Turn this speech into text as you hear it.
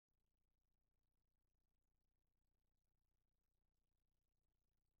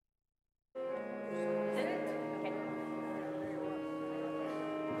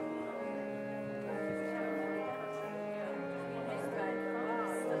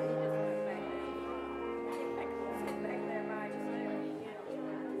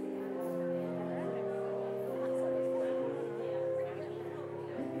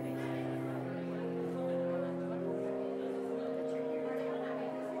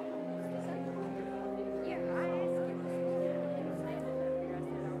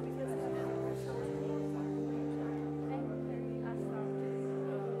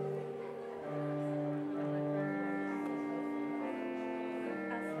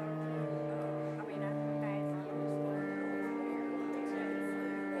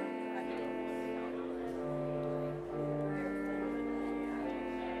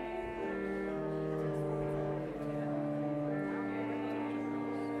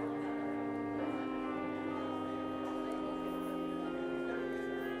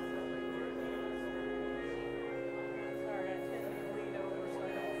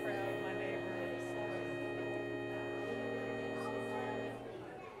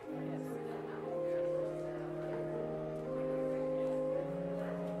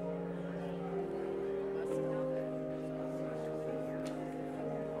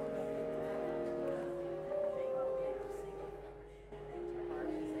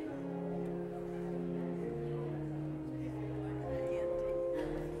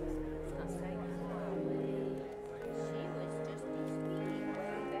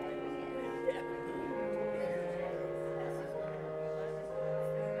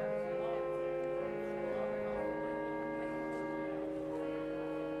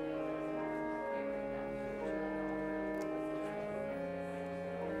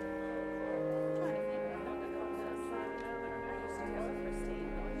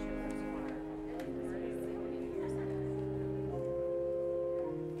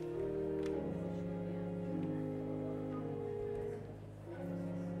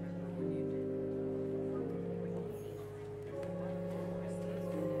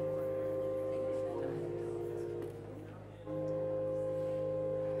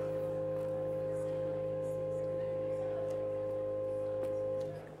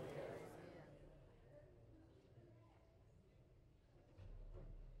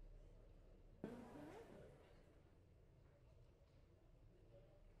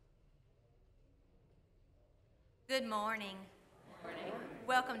Good morning. Morning.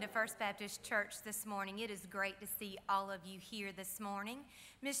 Welcome to First Baptist Church this morning. It is great to see all of you here this morning.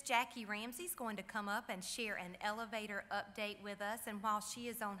 Miss Jackie Ramsey is going to come up and share an elevator update with us, and while she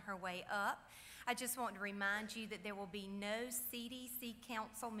is on her way up, I just want to remind you that there will be no CDC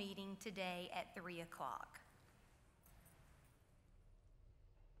Council meeting today at 3 o'clock.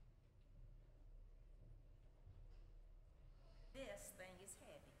 This thing is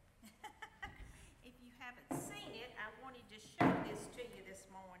heavy. If you haven't seen it, I wanted to show this to you this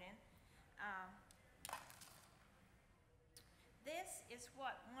morning. This is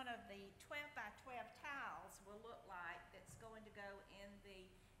what one of the 12 by 12 tiles will look like that's going to go in the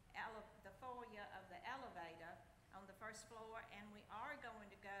foyer of the elevator on the first floor, and we are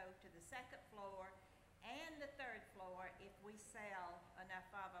going to go to the second floor and the third floor if we sell enough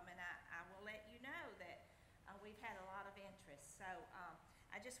of them, and I will let you know that we've had a lot of interest. So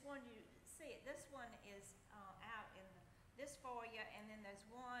I just wanted you to see it. This one is out in this foyer, and then there's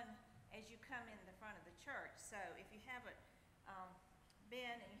one as you come in the front of the church. So if you haven't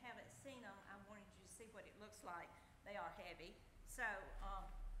been and you haven't seen them, I wanted you to see what it looks like. They are heavy. So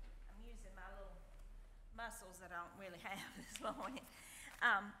I'm using my little muscles that I don't really have this morning.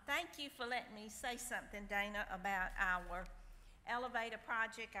 Thank you for letting me say something, Dana, about our elevator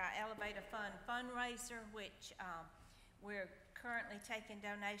project, our elevator fund fundraiser, which we're currently taking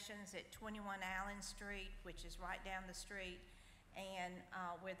donations at 21 Allen Street, which is right down the street, and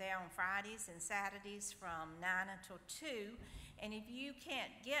we're there on Fridays and Saturdays from 9 until 2, and if you can't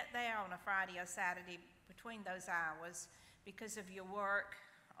get there on a Friday or Saturday between those hours because of your work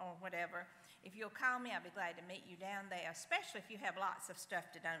or whatever, if you'll call me, I'll be glad to meet you down there, especially if you have lots of stuff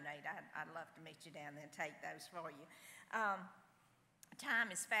to donate. I'd love to meet you down there and take those for you.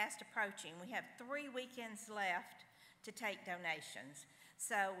 Time is fast approaching. We have 3 weekends left to take donations.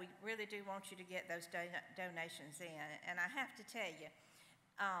 So we really do want you to get those donations in. And I have to tell you,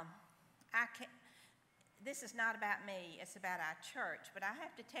 this is not about me, it's about our church. But I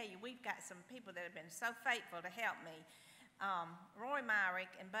have to tell you, we've got some people that have been so faithful to help me. Roy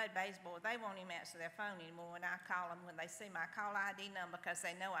Myrick and Bud Baseball, they won't even answer their phone anymore when I call them, when they see my call ID number, because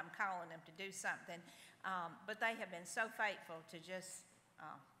they know I'm calling them to do something. But they have been so faithful to just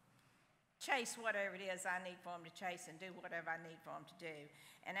chase whatever it is I need for them to chase and do whatever I need for them to do.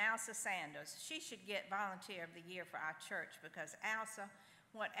 And Elsa Sanders, she should get Volunteer of the Year for our church, because Elsa,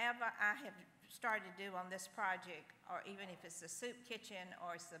 whatever I have started to do on this project, or even if it's the soup kitchen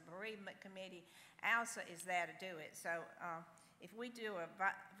or it's the bereavement committee, Elsa is there to do it. So if we do a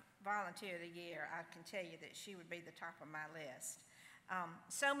Volunteer of the Year, I can tell you that she would be the top of my list.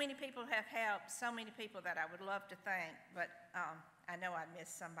 So many people have helped, so many people that I would love to thank, but I know I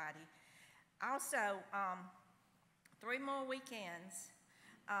missed somebody. Also, 3 more weekends,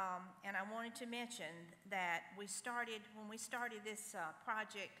 and I wanted to mention that when we started this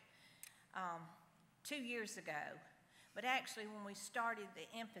project 2 years ago, but actually when we started the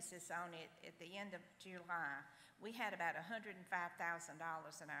emphasis on it at the end of July, we had about $105,000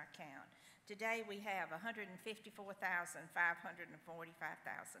 in our account. Today we have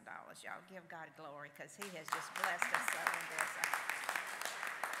 $154,545,000. Y'all give God glory, because He has just blessed us so in this.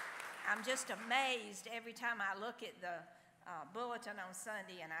 I'm just amazed every time I look at the bulletin on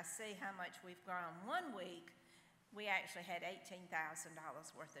Sunday and I see how much we've grown. One week, we actually had $18,000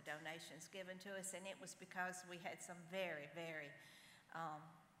 worth of donations given to us, and it was because we had some very, very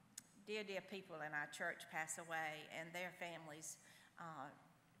dear people in our church pass away, and their families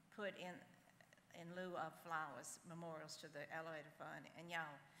put in lieu of flowers, memorials to the elevator fund. And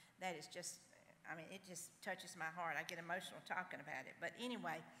y'all, that is just, I mean, it just touches my heart. I get emotional talking about it. But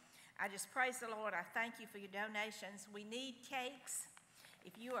anyway, I just praise the Lord. I thank you for your donations. We need cakes.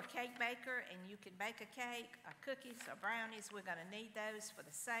 If you are a cake baker and you can bake a cake, or cookies or brownies, we're going to need those for the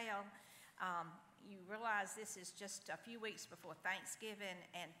sale. You realize this is just a few weeks before Thanksgiving,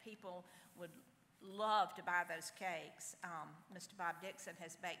 and people would love to buy those cakes. Mr. Bob Dixon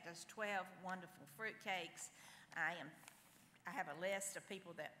has baked us 12 wonderful fruit cakes. I have a list of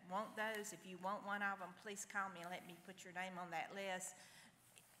people that want those. If you want one of them, please call me and let me put your name on that list.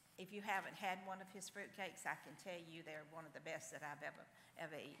 If you haven't had one of his fruit cakes, I can tell you they're one of the best that I've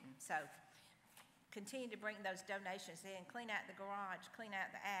ever eaten. So continue to bring those donations in. Clean out the garage, clean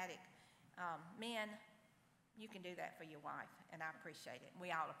out the attic. Men, you can do that for your wife, and I appreciate it. We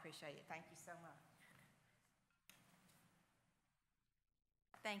all appreciate it. Thank you so much.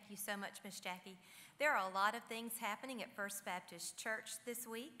 Thank you so much, Miss Jackie. There are a lot of things happening at First Baptist Church this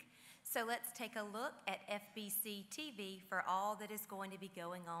week. So let's take a look at FBC TV for all that is going to be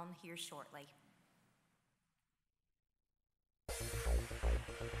going on here shortly.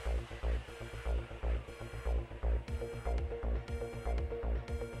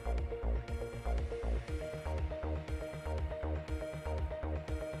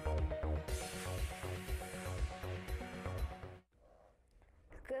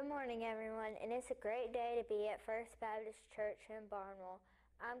 morning, everyone, and it's a great day to be at First Baptist Church in Barnwell.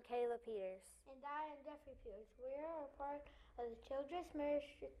 I'm Kayla Peters. And I am Jeffrey Peters. We are a part of the children's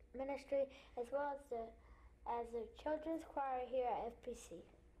ministry as well as the children's choir here at FBC.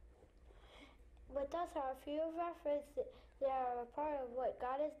 With us are a few of our friends that are a part of what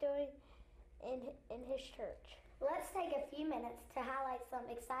God is doing in His church. Let's take a few minutes to highlight some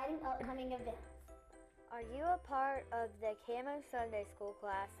exciting upcoming events. Are you a part of the Camo Sunday School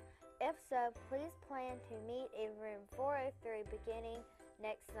class? If so, please plan to meet in room 403 beginning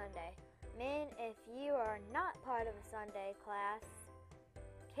next Sunday. Men, if you are not part of a Sunday class,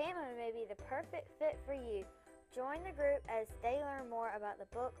 Camo may be the perfect fit for you. Join the group as they learn more about the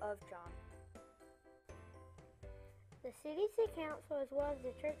book of John. The CDC Council as well as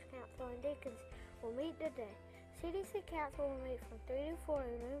the Church Council and Deacons will meet today. CDC Council will meet from 3 to 4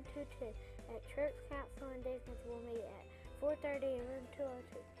 in room 210. At Church Council and Deacons will meet at 4:30 in room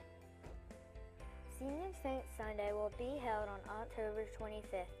 202. Senior Saint Sunday will be held on October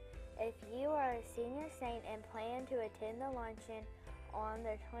 25th. If you are a senior saint and plan to attend the luncheon on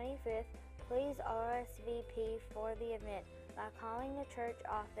the 25th, please RSVP for the event by calling the church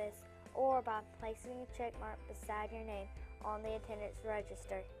office or by placing a check mark beside your name on the attendance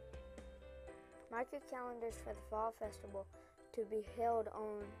register. Mark your calendars for the Fall Festival to be held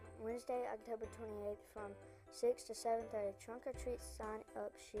on Wednesday, October 28th from 6 to 7:30. Trunk or treat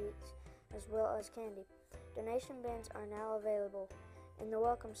sign-up sheets as well as candy. Donation bins are now available in the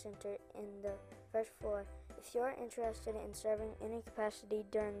Welcome Center in the first floor. If you're interested in serving any capacity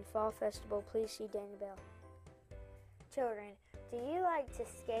during the Fall Festival, please see Danny Bell. Children, do you like to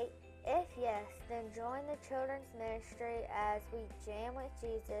skate? If yes, then join the children's ministry as we jam with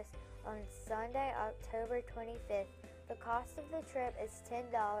Jesus on Sunday, October 25th. The cost of the trip is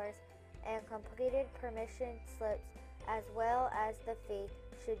 $10 and completed permission slips as well as the fee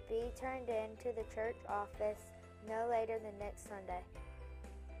should be turned in to the church office no later than next Sunday.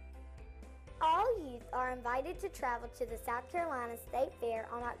 All youth are invited to travel to the South Carolina State Fair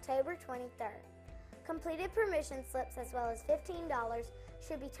on October 23rd. Completed permission slips as well as $15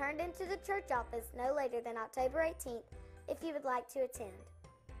 should be turned into the church office no later than October 18th if you would like to attend.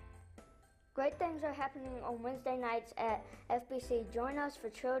 Great things are happening on Wednesday nights at FBC. Join us for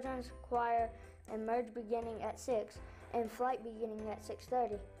children's choir and merge beginning at 6 and flight beginning at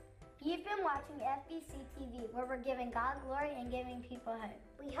 6:30. You've been watching FBC TV, where we're giving God glory and giving people hope.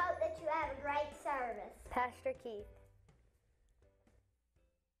 We hope that you have a great service. Pastor Keith.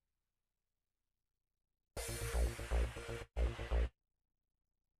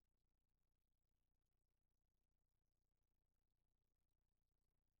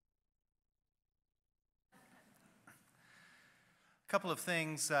 Couple of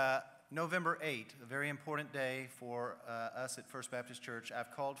things. November 8th, a very important day for us at First Baptist Church.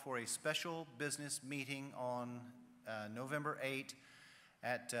 I've called for a special business meeting on November 8th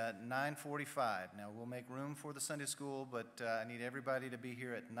at 9:45. Now, we'll make room for the Sunday school, but I need everybody to be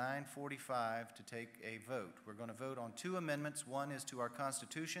here at 9:45 to take a vote. We're going to vote on two amendments. One is to our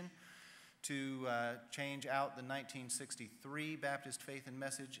Constitution to change out the 1963 Baptist Faith and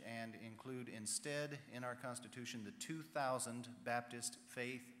Message and include instead in our Constitution the 2000 Baptist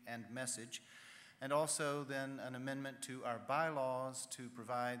Faith and Message, and also then an amendment to our bylaws to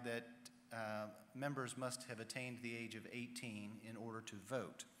provide that members must have attained the age of 18 in order to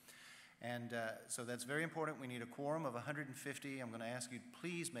vote. And so that's very important. We need a quorum of 150. I'm going to ask you to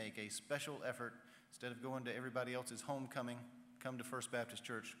please make a special effort, instead of going to everybody else's homecoming, come to First Baptist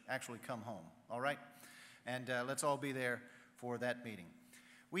Church, actually come home, all right? And let's all be there for that meeting.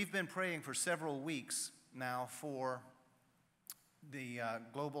 We've been praying for several weeks now for the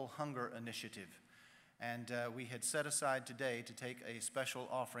Global Hunger Initiative. And we had set aside today to take a special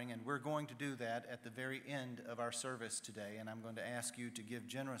offering, and we're going to do that at the very end of our service today, and I'm going to ask you to give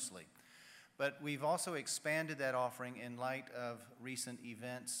generously. But we've also expanded that offering in light of recent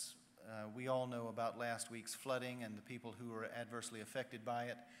events. We all know about last week's flooding and the people who were adversely affected by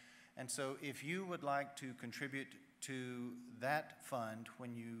it. And so if you would like to contribute to that fund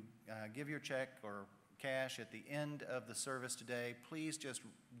when you give your check or cash at the end of the service today, please just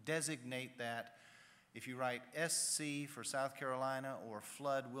designate that. If you write SC for South Carolina or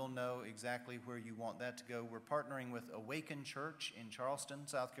flood, we'll know exactly where you want that to go. We're partnering with Awaken Church in Charleston,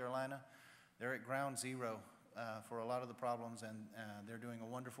 South Carolina. They're at ground zero for a lot of the problems, and they're doing a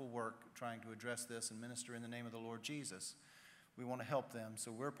wonderful work trying to address this and minister in the name of the Lord Jesus. We want to help them,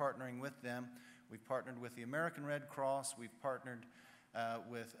 so we're partnering with them. We've partnered with the American Red Cross. We've partnered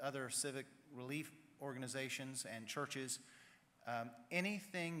with other civic relief organizations and churches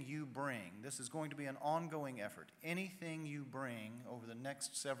Anything you bring, this is going to be an ongoing effort, anything you bring over the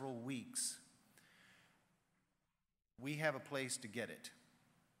next several weeks, we have a place to get it.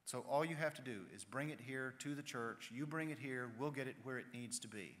 So all you have to do is bring it here to the church. You bring it here, we'll get it where it needs to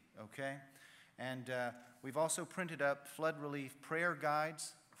be, okay? And we've also printed up flood relief prayer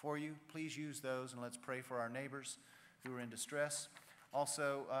guides for you. Please use those, and let's pray for our neighbors who are in distress.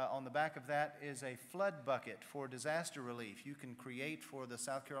 Also, on the back of that is a flood bucket for disaster relief. You can create for the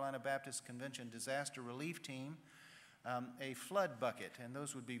South Carolina Baptist Convention Disaster Relief Team a flood bucket, and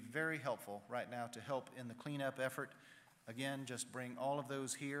those would be very helpful right now to help in the cleanup effort. Again, just bring all of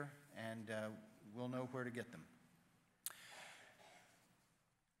those here, and we'll know where to get them.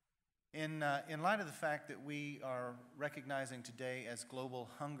 In light of the fact that we are recognizing today as Global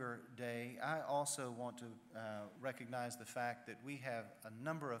Hunger Day, I also want to recognize the fact that we have a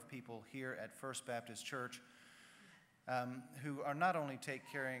number of people here at First Baptist Church who are not only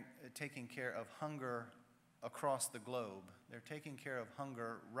taking care of hunger across the globe, they're taking care of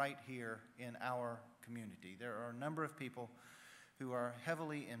hunger right here in our community. There are a number of people who are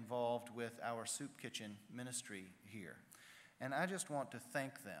heavily involved with our soup kitchen ministry here, and I just want to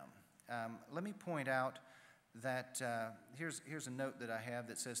thank them. Let me point out that here's a note that I have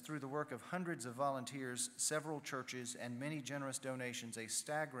that says, through the work of hundreds of volunteers, several churches, and many generous donations, a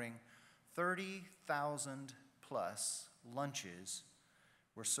staggering 30,000 plus lunches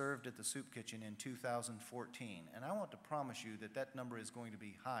were served at the soup kitchen in 2014. And I want to promise you that that number is going to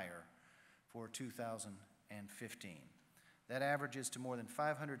be higher for 2015. That averages to more than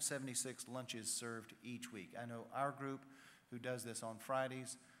 576 lunches served each week. I know our group, who does this on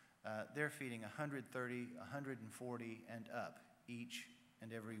Fridays, they're feeding 130, 140, and up each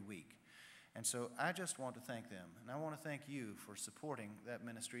and every week. And so I just want to thank them, and I want to thank you for supporting that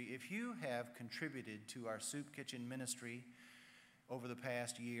ministry. If you have contributed to our soup kitchen ministry over the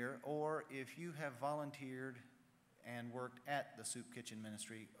past year, or if you have volunteered and worked at the soup kitchen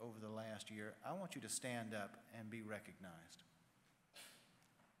ministry over the last year, I want you to stand up and be recognized.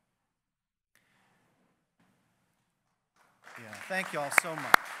 Yeah, thank y'all so much.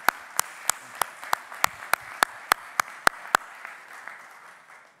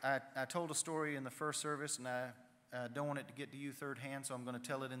 I told a story in the first service, and I don't want it to get to you third hand, so I'm going to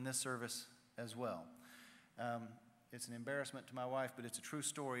tell it in this service as well. It's an embarrassment to my wife, but it's a true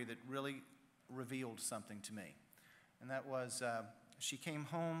story that really revealed something to me. And that was, she came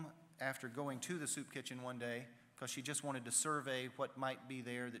home after going to the soup kitchen one day because she just wanted to survey what might be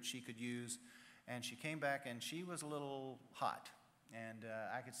there that she could use. And she came back, and she was a little hot. And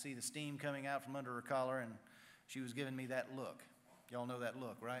I could see the steam coming out from under her collar, and she was giving me that look. Y'all know that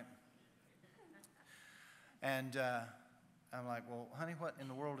look, right? And I'm like, well, honey, what in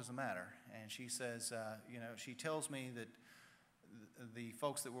the world is the matter? And she says, she tells me that the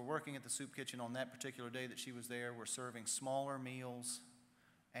folks that were working at the soup kitchen on that particular day that she was there were serving smaller meals,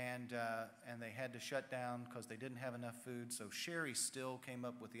 and they had to shut down because they didn't have enough food. So Sherry Still came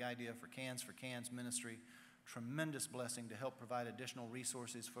up with the idea for Cans ministry. Tremendous blessing to help provide additional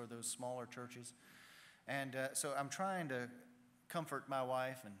resources for those smaller churches. And so I'm trying to comfort my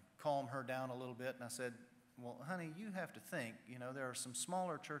wife and calm her down a little bit. And I said, well, honey, you have to think, there are some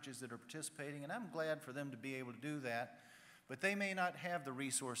smaller churches that are participating, and I'm glad for them to be able to do that, but they may not have the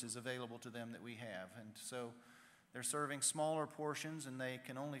resources available to them that we have. And so they're serving smaller portions, and they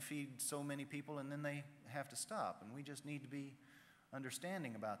can only feed so many people, and then they have to stop. And we just need to be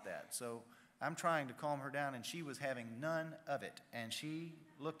understanding about that. So I'm trying to calm her down, and she was having none of it. And she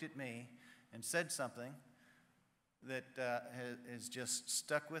looked at me and said something that has just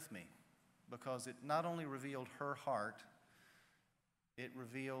stuck with me, because it not only revealed her heart, it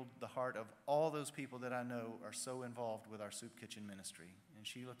revealed the heart of all those people that I know are so involved with our soup kitchen ministry. And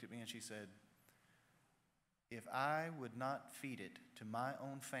she looked at me and she said, if I would not feed it to my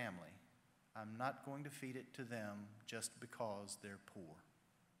own family, I'm not going to feed it to them just because they're poor.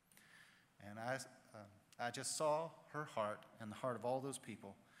 And I just saw her heart and the heart of all those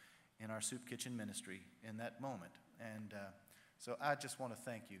people in our soup kitchen ministry in that moment. And so I just want to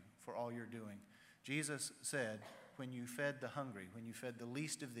thank you for all you're doing. Jesus said, when you fed the hungry, when you fed the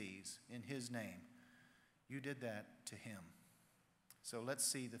least of these in his name, you did that to him. So let's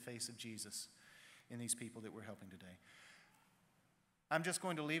see the face of Jesus in these people that we're helping today. I'm just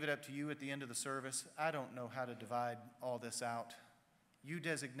going to leave it up to you at the end of the service. I don't know how to divide all this out. You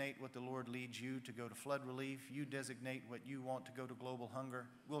designate what the Lord leads you to go to flood relief. You designate what you want to go to global hunger.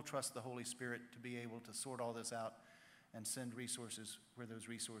 We'll trust the Holy Spirit to be able to sort all this out and send resources where those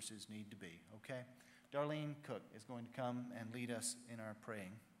resources need to be, okay? Darlene Cook is going to come and lead us in our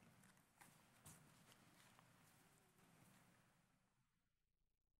praying.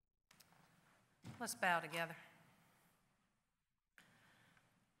 Let's bow together.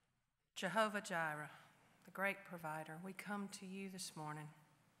 Jehovah Jireh, the great provider, we come to you this morning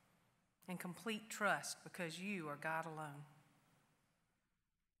in complete trust because you are God alone.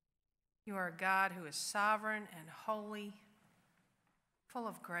 You are a God who is sovereign and holy, full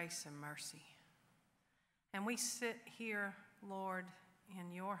of grace and mercy. And we sit here, Lord,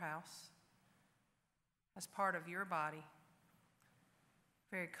 in your house as part of your body,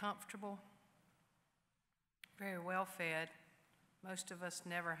 very comfortable, very well fed, most of us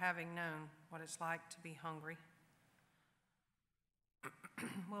never having known what it's like to be hungry.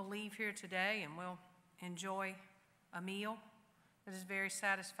 We'll leave here today and we'll enjoy a meal that is very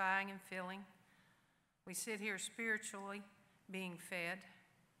satisfying and filling. We sit here spiritually being fed.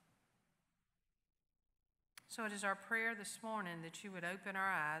 So it is our prayer this morning that you would open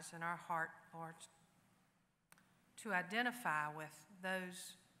our eyes and our heart, Lord, to identify with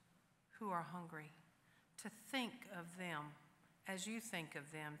those who are hungry, to think of them as you think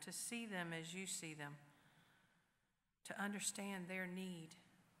of them, to see them as you see them, to understand their need,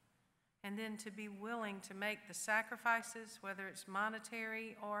 and then to be willing to make the sacrifices, whether it's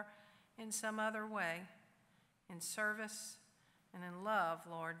monetary or in some other way, in service and in love,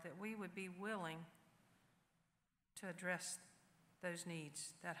 Lord, that we would be willing to address those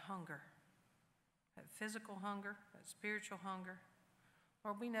needs, that hunger, that physical hunger, that spiritual hunger.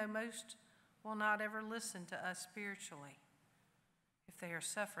 Lord, we know most will not ever listen to us spiritually if they are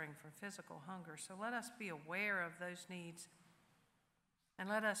suffering from physical hunger. So let us be aware of those needs, and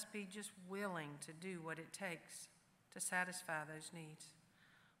let us be just willing to do what it takes to satisfy those needs.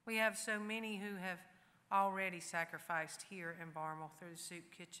 We have so many who have already sacrificed here in Barnwell through the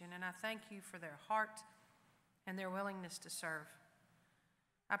soup kitchen, and I thank you for their heart and their willingness to serve.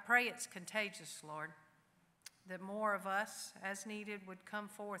 I pray it's contagious, Lord, that more of us, as needed, would come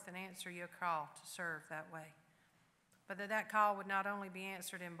forth and answer your call to serve that way. But that call would not only be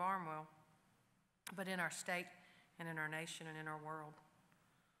answered in Barnwell, but in our state and in our nation and in our world.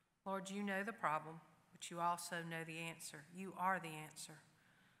 Lord, you know the problem, but you also know the answer. You are the answer.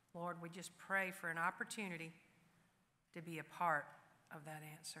 Lord, we just pray for an opportunity to be a part of that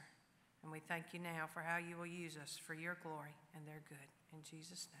answer. And we thank you now for how you will use us for your glory and their good. In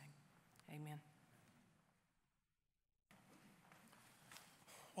Jesus' name, amen.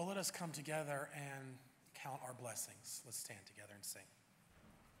 Well, let us come together and count our blessings. Let's stand together and sing.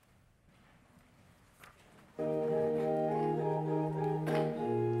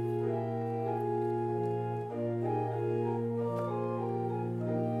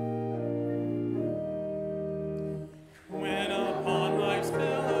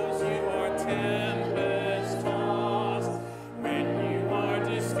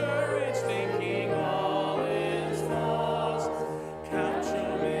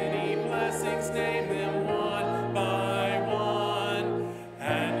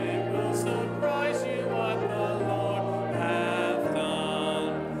 Surprise you what the Lord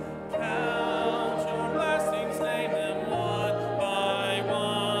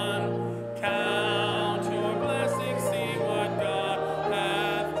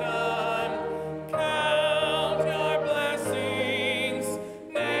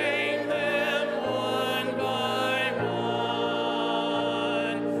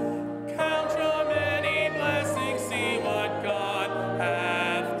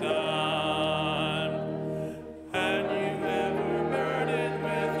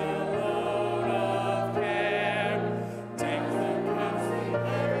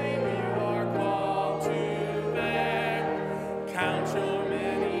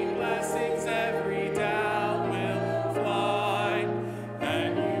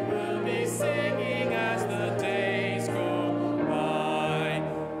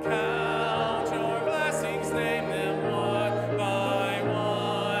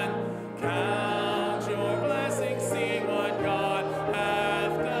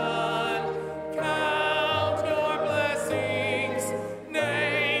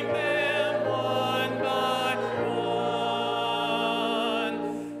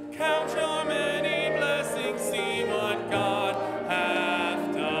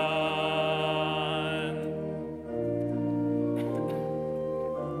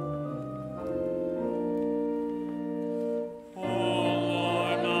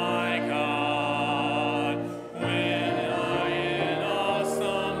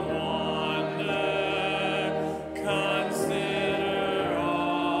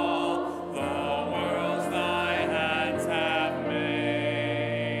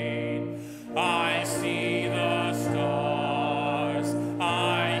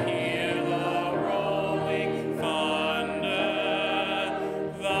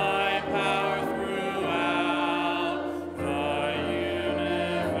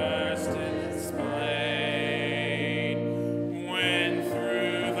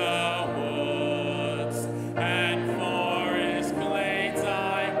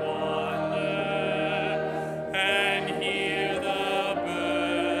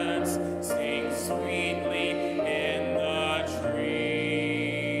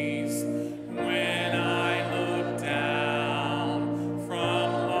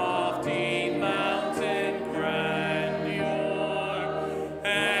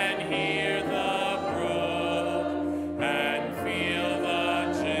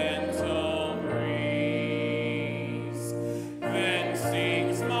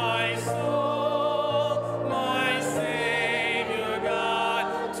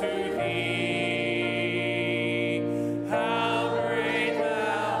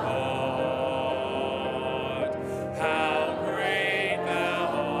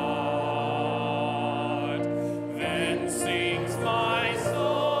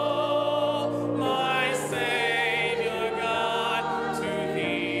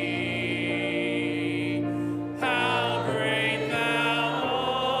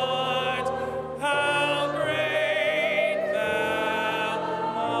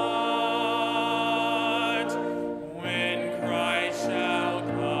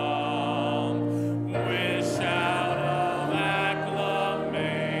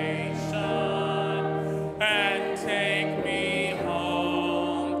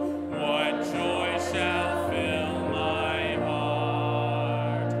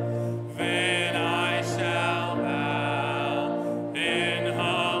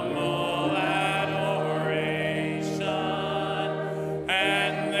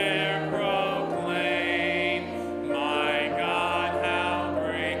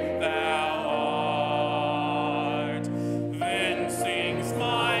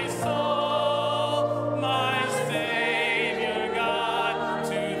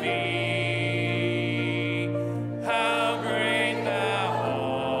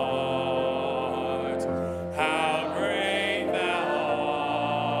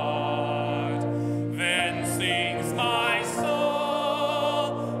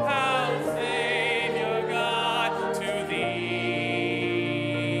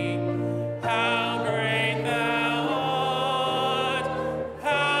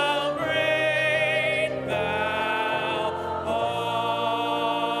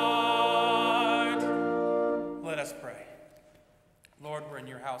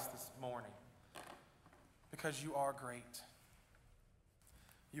because you are great.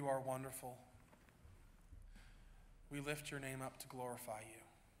 You are wonderful. We lift your name up to glorify you.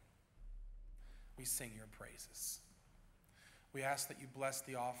 We sing your praises. We ask that you bless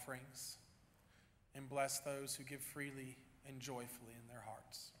the offerings and bless those who give freely and joyfully in their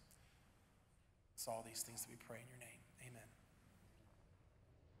hearts. It's all these things that we pray in your name. Amen.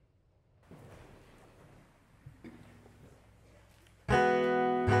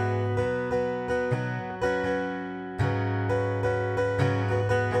 I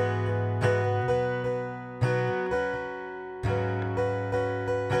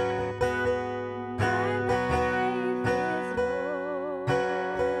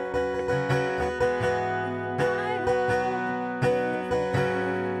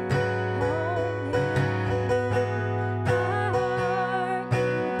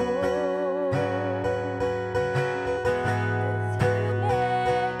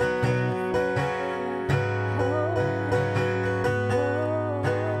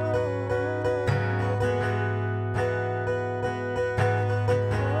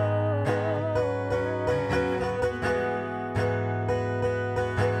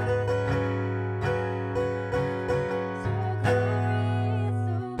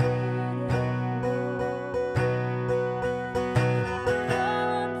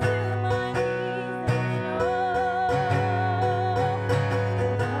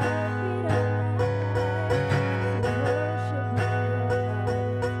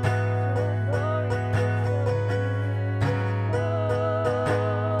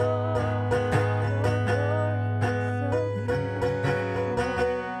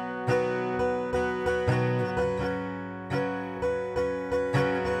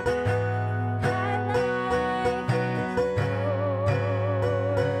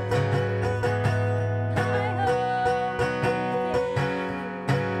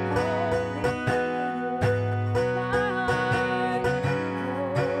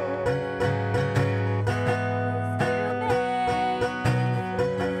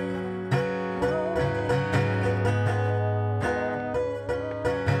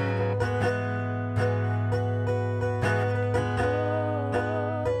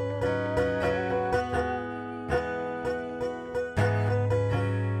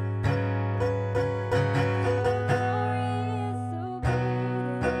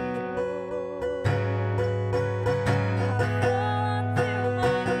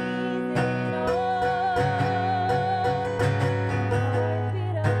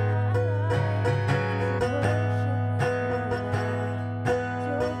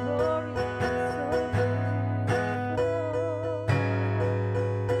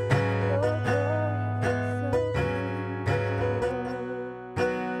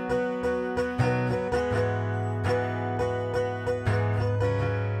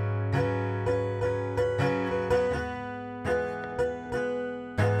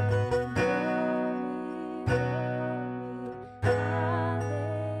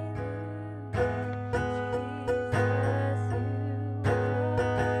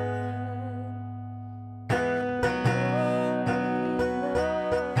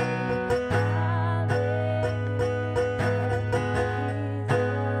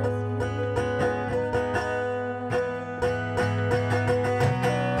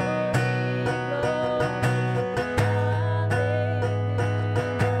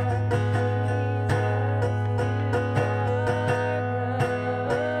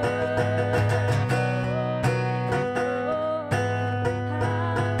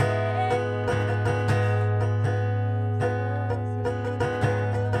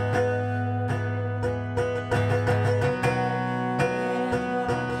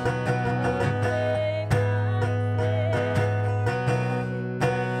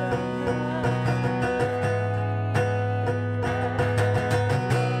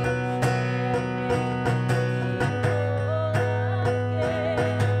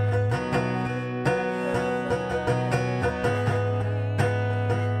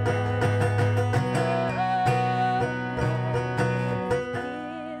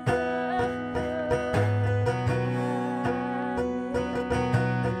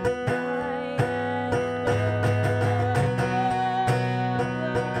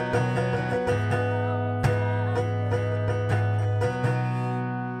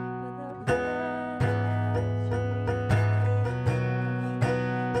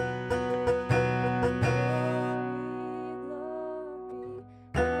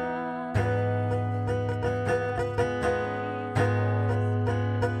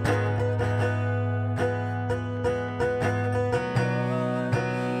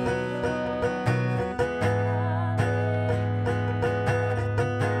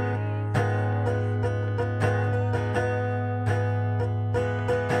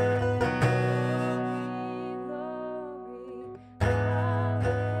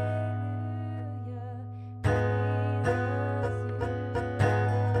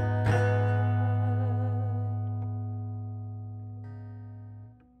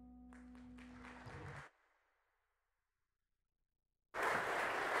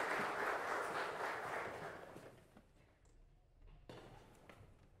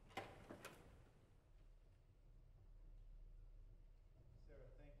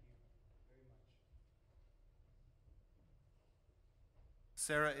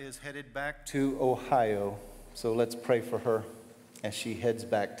Sarah is headed back to Ohio, so let's pray for her as she heads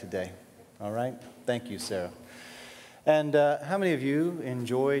back today. All right? Thank you, Sarah. And how many of you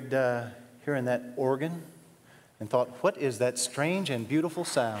enjoyed hearing that organ and thought, what is that strange and beautiful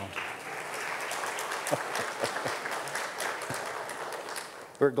sound?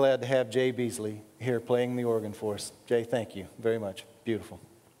 We're glad to have Jay Beasley here playing the organ for us. Jay, thank you very much. Beautiful.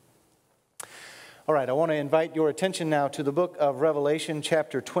 All right, I want to invite your attention now to the book of Revelation,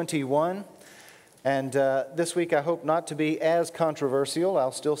 chapter 21. And this week I hope not to be as controversial.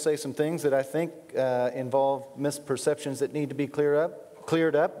 I'll still say some things that I think involve misperceptions that need to be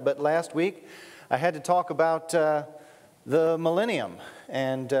cleared up. But last week I had to talk about the millennium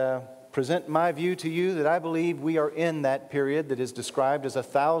and present my view to you that I believe we are in that period that is described as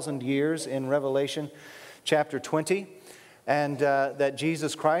 1,000 years in Revelation chapter 20. And that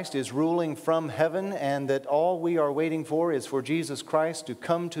Jesus Christ is ruling from heaven, and that all we are waiting for is for Jesus Christ to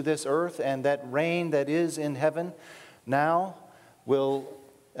come to this earth, and that reign that is in heaven now will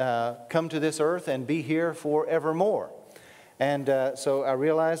come to this earth and be here forevermore. And so I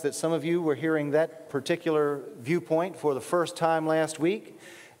realize that some of you were hearing that particular viewpoint for the first time last week,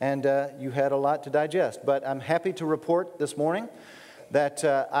 and you had a lot to digest. But I'm happy to report this morning that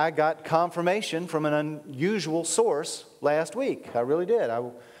I got confirmation from an unusual source last week. I really did.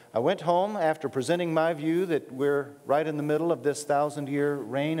 I went home after presenting my view that we're right in the middle of this 1,000-year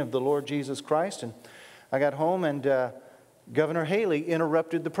reign of the Lord Jesus Christ. And I got home and Governor Haley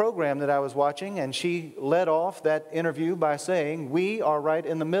interrupted the program that I was watching, and she led off that interview by saying, we are right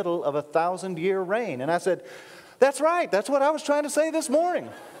in the middle of a 1,000-year reign. And I said, that's right. That's what I was trying to say this morning.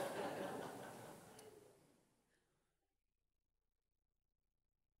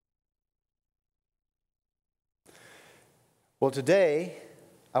 Well, today,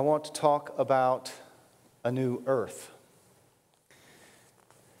 I want to talk about a new earth.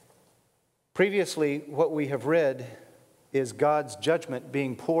 Previously, what we have read is God's judgment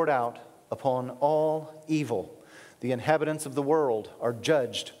being poured out upon all evil. The inhabitants of the world are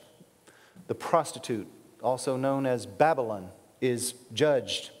judged. The prostitute, also known as Babylon, is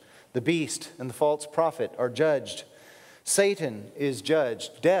judged. The beast and the false prophet are judged. Satan is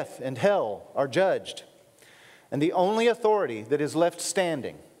judged. Death and hell are judged. And the only authority that is left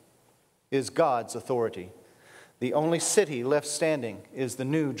standing is God's authority. The only city left standing is the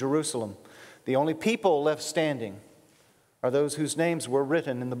New Jerusalem. The only people left standing are those whose names were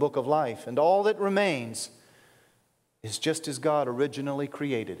written in the book of life. And all that remains is just as God originally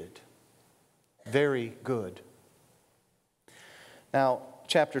created it. Very good. Now,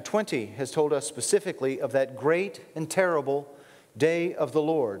 chapter 20 has told us specifically of that great and terrible day of the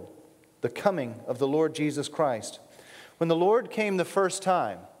Lord, the coming of the Lord Jesus Christ. When the Lord came the first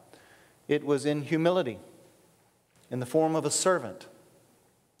time, it was in humility, in the form of a servant.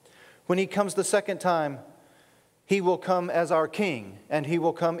 When He comes the second time, He will come as our King, and He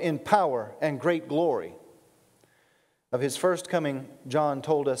will come in power and great glory. Of His first coming, John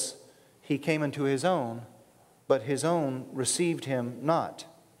told us, He came unto His own, but His own received Him not.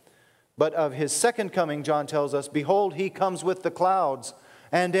 But of His second coming, John tells us, behold, He comes with the clouds,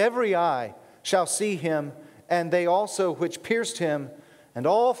 and every eye shall see Him, and they also which pierced Him, and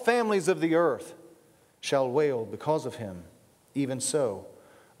all families of the earth shall wail because of Him. Even so,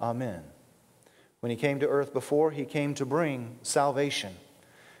 amen. When He came to earth before, He came to bring salvation.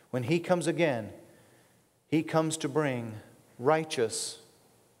 When He comes again, He comes to bring righteous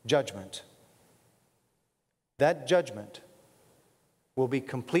judgment. That judgment will be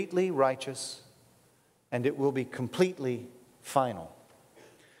completely righteous, and it will be completely final.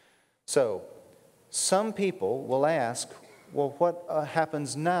 So, some people will ask, well, what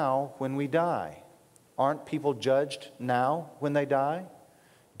happens now when we die? Aren't people judged now when they die?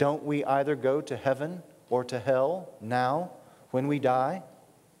 Don't we either go to heaven or to hell now when we die?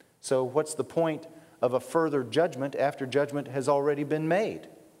 So what's the point of a further judgment after judgment has already been made?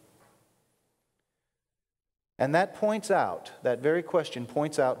 And that very question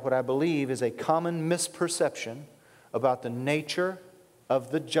points out what I believe is a common misperception about the nature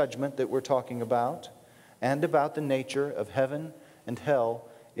of the judgment that we're talking about, and about the nature of heaven and hell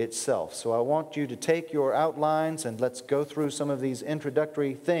itself. So I want you to take your outlines and let's go through some of these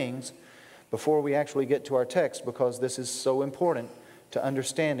introductory things before we actually get to our text, because this is so important to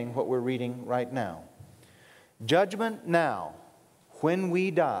understanding what we're reading right now. Judgment now, when we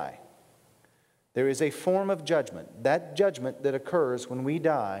die. There is a form of judgment. That judgment that occurs when we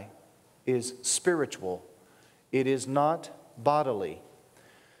die is spiritual. It is not bodily.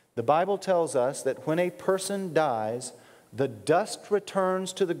 The Bible tells us that when a person dies, the dust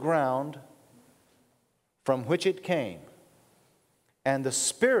returns to the ground from which it came, and the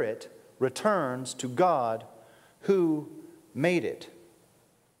spirit returns to God who made it.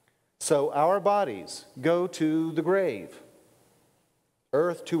 So our bodies go to the grave,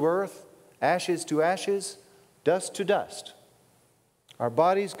 earth to earth, ashes to ashes, dust to dust. Our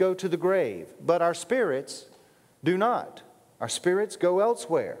bodies go to the grave, but our spirits do not. Our spirits go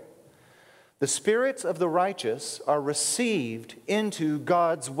elsewhere. The spirits of the righteous are received into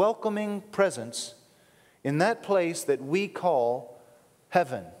God's welcoming presence in that place that we call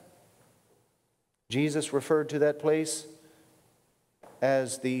heaven. Jesus referred to that place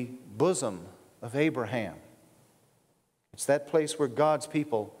as the bosom of Abraham. It's that place where God's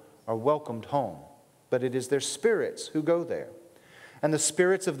people are welcomed home, but it is their spirits who go there. And the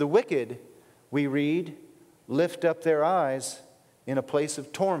spirits of the wicked, we read, lift up their eyes in a place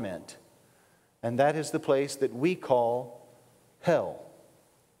of torment, and that is the place that we call hell.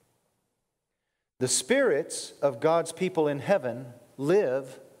 The spirits of God's people in heaven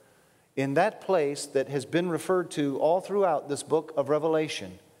live in that place that has been referred to all throughout this book of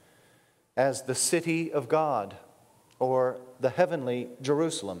Revelation as the city of God, or the heavenly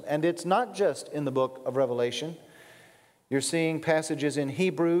Jerusalem. And it's not just in the book of Revelation. You're seeing passages in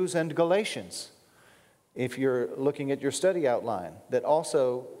Hebrews and Galatians, if you're looking at your study outline, that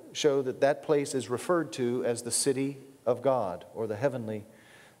also show that that place is referred to as the city of God, or the heavenly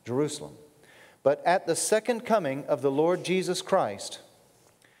Jerusalem. But at the second coming of the Lord Jesus Christ,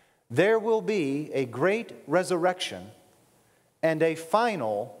 there will be a great resurrection and a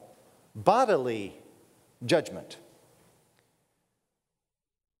final bodily judgment.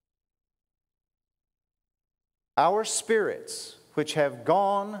 Our spirits, which have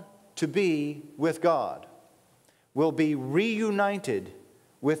gone to be with God, will be reunited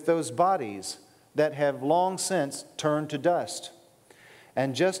with those bodies that have long since turned to dust.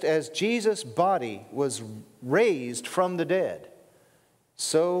 And just as Jesus' body was raised from the dead,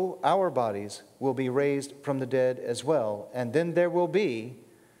 so our bodies will be raised from the dead as well. And then there will be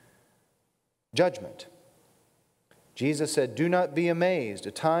judgment. Jesus said, "Do not be amazed.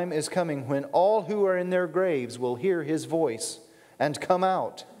 A time is coming when all who are in their graves will hear His voice and come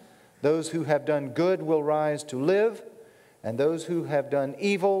out. Those who have done good will rise to live, and those who have done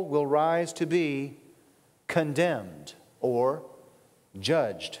evil will rise to be condemned," or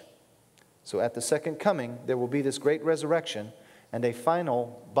judged. So at the second coming, there will be this great resurrection and a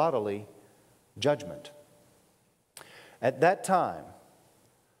final bodily judgment. At that time,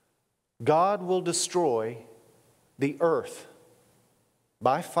 God will destroy the earth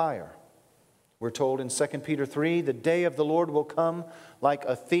by fire. We're told in 2 Peter 3, the day of the Lord will come like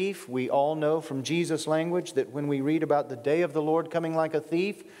a thief. We all know from Jesus' language that when we read about the day of the Lord coming like a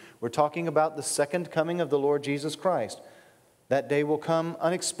thief, we're talking about the second coming of the Lord Jesus Christ. That day will come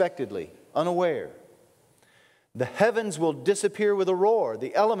unexpectedly, unaware. The heavens will disappear with a roar.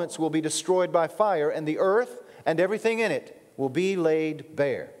 The elements will be destroyed by fire, and the earth and everything in it will be laid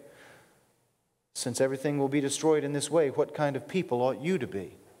bare. Since everything will be destroyed in this way, what kind of people ought you to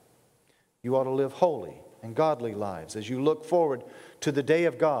be? You ought to live holy and godly lives as you look forward to the day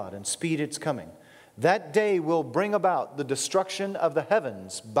of God and speed its coming. That day will bring about the destruction of the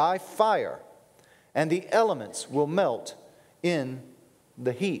heavens by fire, and the elements will melt in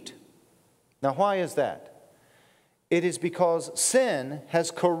the heat. Now, why is that? It is because sin has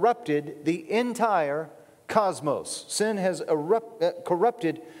corrupted the entire cosmos. Sin has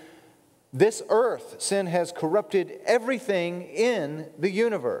corrupted this earth. Sin has corrupted everything in the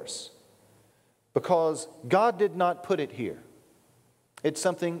universe because God did not put it here. It's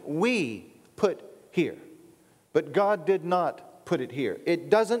something we put here, but God did not put it here. It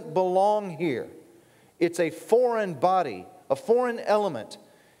doesn't belong here. It's a foreign body, a foreign element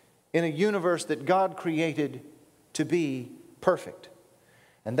in a universe that God created to be perfect.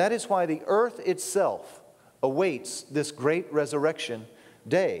 And that is why the earth itself awaits this great resurrection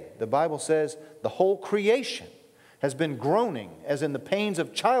day. The Bible says the whole creation has been groaning as in the pains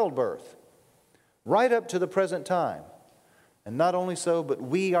of childbirth right up to the present time. And not only so, but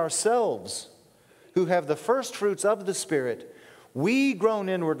we ourselves who have the first fruits of the Spirit, we groan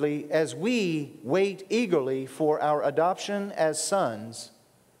inwardly as we wait eagerly for our adoption as sons,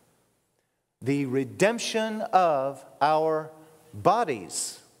 the redemption of our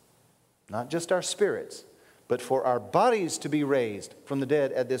bodies, not just our spirits, but for our bodies to be raised from the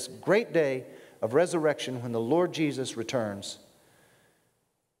dead at this great day of resurrection when the Lord Jesus returns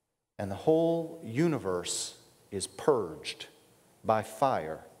and the whole universe is purged by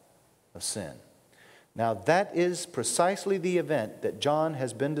fire of sin. Now that is precisely the event that John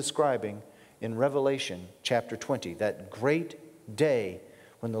has been describing in Revelation chapter 20, that great day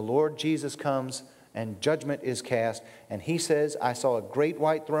when the Lord Jesus comes and judgment is cast. And he says, I saw a great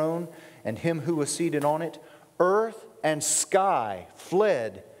white throne and him who was seated on it. Earth and sky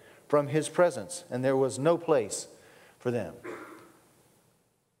fled from his presence, and there was no place for them.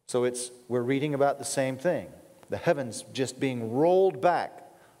 So we're reading about the same thing. The heavens just being rolled back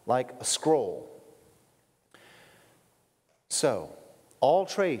like a scroll. So, all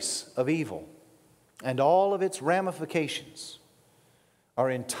trace of evil and all of its ramifications are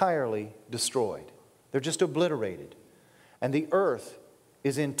entirely destroyed. They're just obliterated. And the earth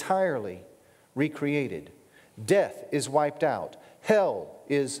is entirely recreated. Death is wiped out. Hell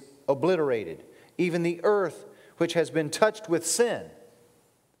is obliterated. Even the earth, which has been touched with sin,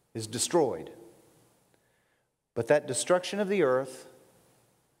 is destroyed. But that destruction of the earth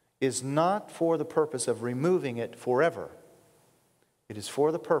is not for the purpose of removing it forever. It is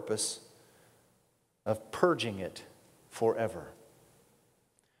for the purpose of purging it forever.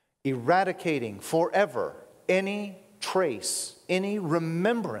 Eradicating forever any trace, any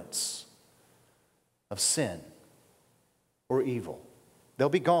remembrance of sin or evil. They'll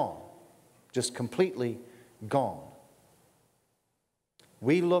be gone, just completely gone.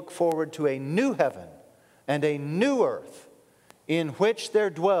 We look forward to a new heaven and a new earth in which there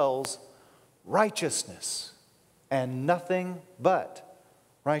dwells righteousness and nothing but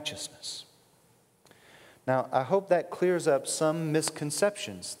righteousness. Now, I hope that clears up some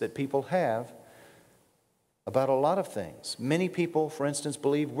misconceptions that people have about a lot of things. Many people, for instance,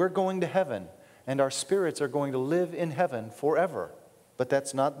 believe we're going to heaven and our spirits are going to live in heaven forever. But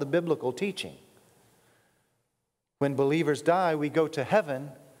that's not the biblical teaching. When believers die, we go to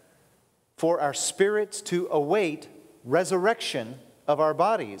heaven for our spirits to await resurrection of our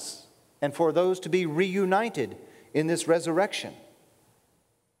bodies and for those to be reunited in this resurrection.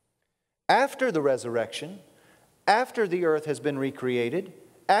 After the resurrection, after the earth has been recreated,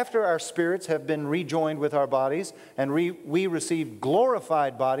 after our spirits have been rejoined with our bodies and we receive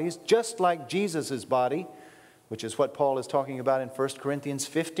glorified bodies just like Jesus' body, which is what Paul is talking about in 1 Corinthians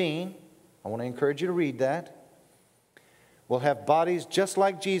 15. I want to encourage you to read that. We'll have bodies just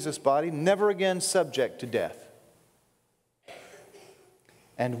like Jesus' body, never again subject to death.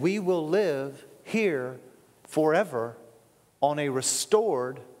 And we will live here forever on a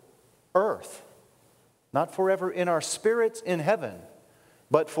restored earth. Not forever in our spirits in heaven,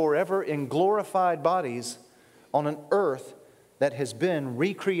 but forever in glorified bodies on an earth that has been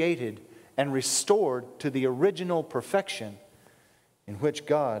recreated and restored to the original perfection in which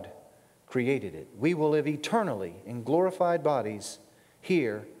God created it. We will live eternally in glorified bodies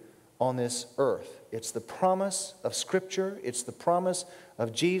here on this earth. It's the promise of Scripture. It's the promise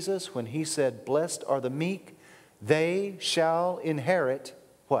of Jesus when He said, "Blessed are the meek, they shall inherit"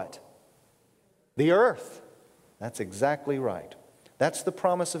 what? The earth. That's exactly right. That's the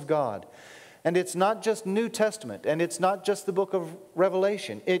promise of God. And it's not just New Testament, and it's not just the book of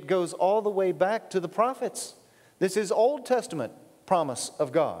Revelation. It goes all the way back to the prophets. This is Old Testament promise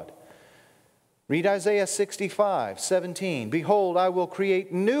of God. Read Isaiah 65:17. "Behold, I will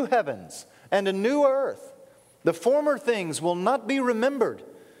create new heavens and a new earth. The former things will not be remembered,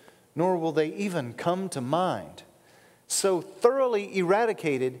 nor will they even come to mind." So thoroughly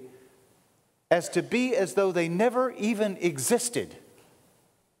eradicated as to be as though they never even existed.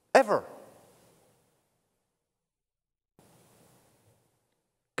 Ever.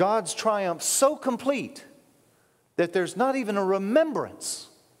 God's triumph so complete that there's not even a remembrance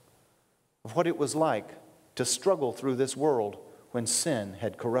of what it was like to struggle through this world when sin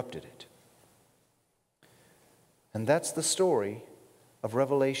had corrupted it. And that's the story of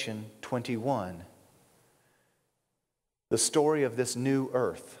Revelation 21. The story of this new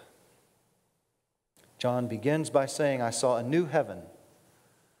earth. John begins by saying, "I saw a new heaven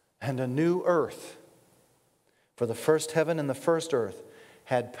and a new earth. For the first heaven and the first earth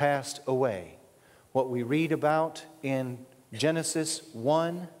had passed away." What we read about in Genesis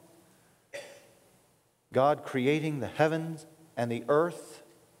 1, God creating the heavens and the earth,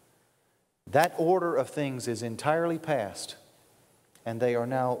 that order of things is entirely past, and they are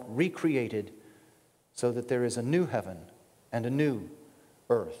now recreated so that there is a new heaven and a new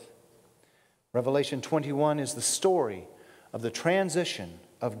earth. Revelation 21 is the story of the transition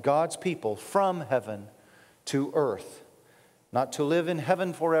of God's people from heaven to earth. Not to live in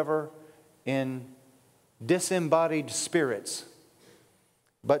heaven forever in disembodied spirits,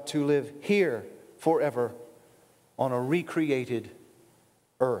 but to live here forever on a recreated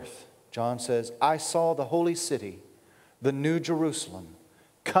earth. John says, "I saw the holy city, the new Jerusalem,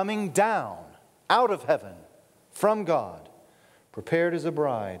 coming down out of heaven from God, prepared as a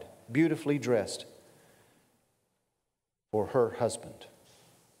bride, beautifully dressed for her husband."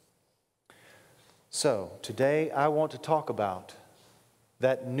 So, today I want to talk about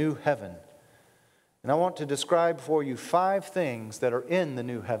that new heaven. And I want to describe for you 5 things that are in the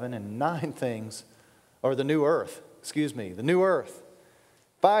new heaven and 9 things, or the new earth, the new earth.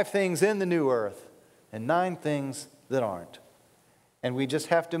 5 things in the new earth and 9 things that aren't. And we just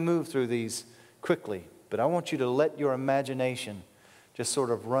have to move through these quickly. But I want you to let your imagination just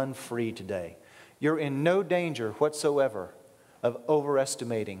sort of run free today. You're in no danger whatsoever of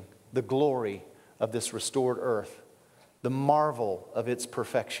overestimating the glory of this restored earth, the marvel of its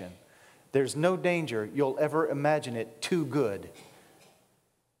perfection. There's no danger you'll ever imagine it too good.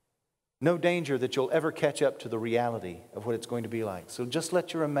 No danger that you'll ever catch up to the reality of what it's going to be like. So just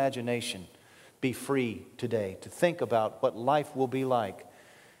let your imagination be free today to think about what life will be like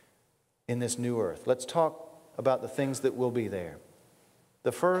in this new earth. Let's talk about the things that will be there.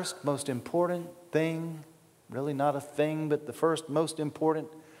 The first most important thing, really not a thing, but the first most important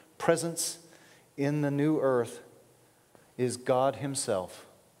presence in the new earth is God Himself.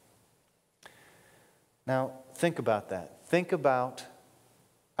 Now, think about that. Think about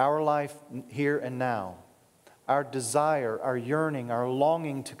our life here and now, our desire, our yearning, our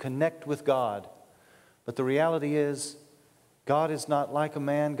longing to connect with God. But the reality is, God is not like a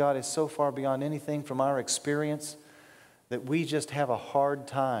man. God is so far beyond anything from our experience that we just have a hard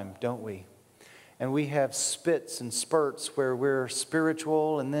time, don't we? And we have spits and spurts where we're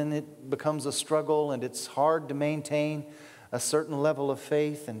spiritual and then it becomes a struggle and it's hard to maintain a certain level of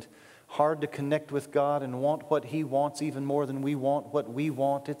faith and hard to connect with God and want what He wants even more than we want what we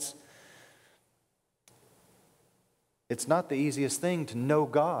want. It's not the easiest thing to know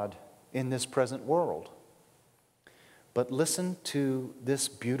God in this present world. But listen to this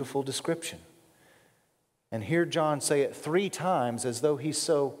beautiful description. And hear John say it 3 times as though he's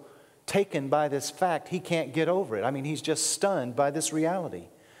so taken by this fact he can't get over it. I mean, he's just stunned by this reality.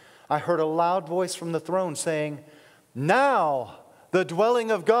 I heard a loud voice from the throne saying, "Now the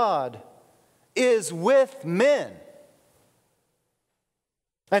dwelling of God is with men,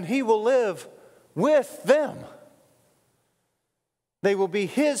 and He will live with them. They will be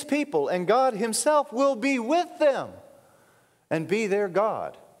His people, and God Himself will be with them and be their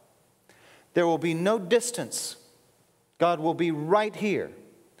God. There will be no distance. God will be right here,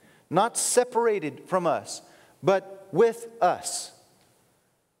 not separated from us, but with us.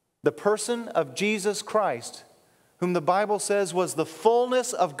 The person of Jesus Christ, whom the Bible says was the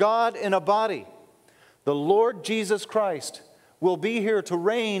fullness of God in a body, the Lord Jesus Christ, will be here to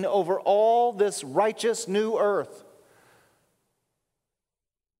reign over all this righteous new earth.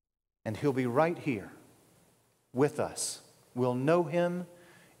 And He'll be right here with us. We'll know Him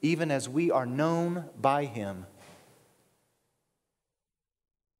even as we are known by Him.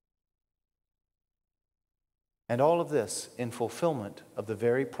 And all of this in fulfillment of the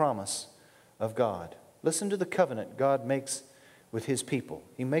very promise of God. Listen to the covenant God makes with His people.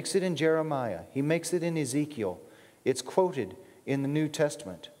 He makes it in Jeremiah. He makes it in Ezekiel. It's quoted in the New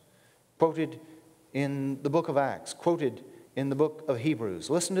Testament, quoted in the book of Acts, quoted in the book of Hebrews.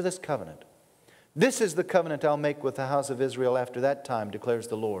 Listen to this covenant. "This is the covenant I'll make with the house of Israel after that time, declares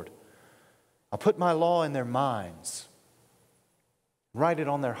the Lord. I'll put my law in their minds, write it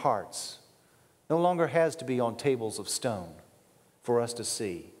on their hearts. No longer has to be on tables of stone for us to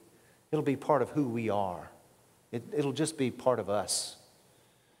see. It'll be part of who we are. It'll just be part of us.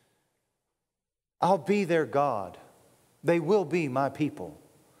 I'll be their God. They will be my people.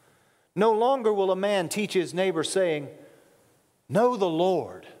 No longer will a man teach his neighbor saying, 'Know the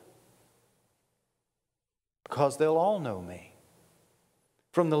Lord,' because they'll all know me.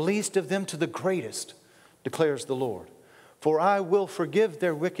 From the least of them to the greatest, declares the Lord. For I will forgive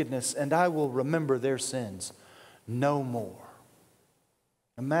their wickedness and I will remember their sins no more."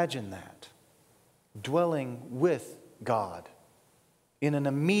 Imagine that. Dwelling with God in an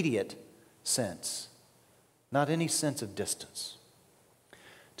immediate sense, not any sense of distance.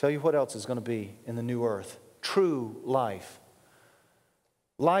 Tell you what else is going to be in the new earth. True life.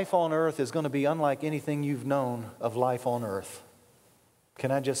 Life on earth is going to be unlike anything you've known of life on earth.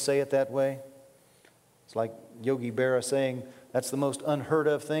 Can I just say it that way? It's like Yogi Berra saying, that's the most unheard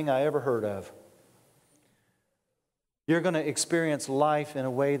of thing I ever heard of. You're going to experience life in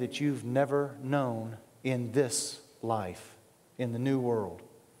a way that you've never known in this life, in the new world.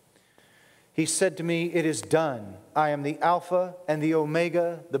 He said to me, "It is done. I am the Alpha and the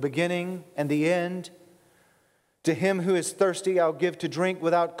Omega, the beginning and the end. To him who is thirsty, I'll give to drink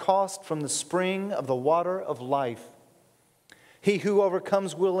without cost from the spring of the water of life. He who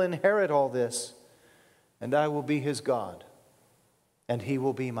overcomes will inherit all this, and I will be his God, and he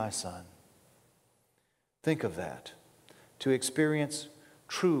will be my son." Think of that. To experience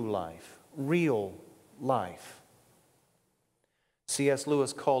true life, real life. C.S.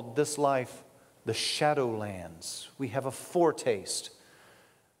 Lewis called this life the Shadowlands. We have a foretaste.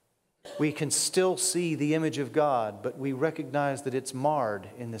 We can still see the image of God, but we recognize that it's marred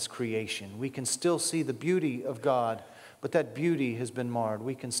in this creation. We can still see the beauty of God, but that beauty has been marred.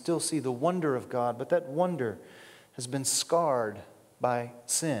 We can still see the wonder of God, but that wonder has been scarred by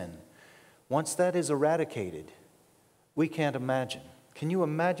sin. Once that is eradicated, we can't imagine. Can you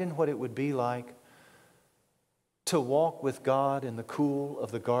imagine what it would be like to walk with God in the cool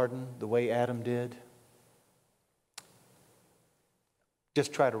of the garden the way Adam did?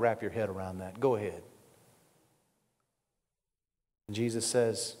 Just try to wrap your head around that. Go ahead. Jesus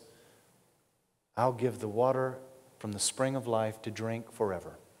says, I'll give the water from the spring of life to drink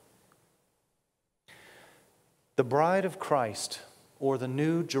forever. The bride of Christ, or the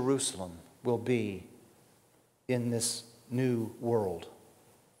new Jerusalem, will be in this new world.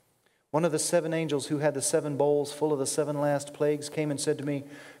 One of the 7 angels who had the 7 bowls full of the 7 last plagues came and said to me,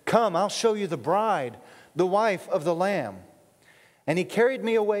 Come, I'll show you the bride, the wife of the Lamb. And he carried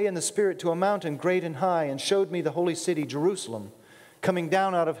me away in the Spirit to a mountain great and high and showed me the holy city, Jerusalem, coming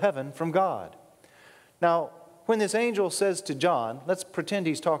down out of heaven from God. Now, when this angel says to John, let's pretend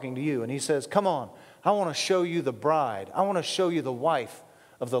he's talking to you, and he says, Come on, I want to show you the bride. I want to show you the wife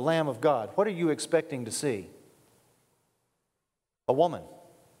of the Lamb of God. What are you expecting to see? A woman.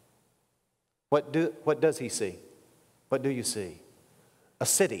 What does he see? What do you see? A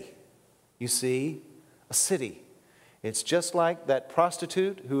city. You see a city. It's just like that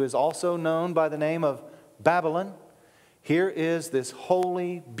prostitute who is also known by the name of Babylon. Here is this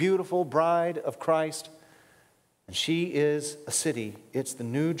holy, beautiful bride of Christ, and she is a city. It's the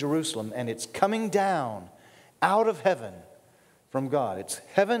new Jerusalem, and it's coming down out of heaven from God. It's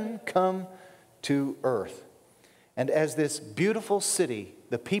heaven come to earth. And as this beautiful city,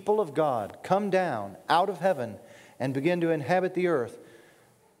 the people of God come down out of heaven and begin to inhabit the earth,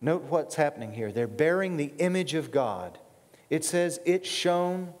 note what's happening here. They're bearing the image of God. It says it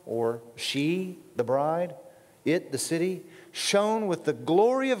shone, or she, the bride, it, the city, shone with the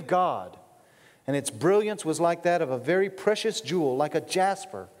glory of God. And its brilliance was like that of a very precious jewel, like a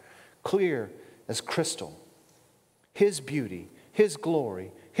jasper, clear as crystal. His beauty, His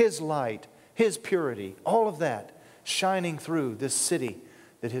glory, His light, His purity, all of that shining through this city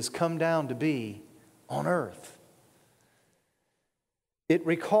that has come down to be on earth. It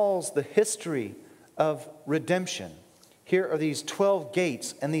recalls the history of redemption. Here are these 12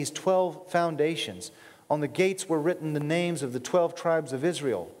 gates and these 12 foundations. On the gates were written the names of the 12 tribes of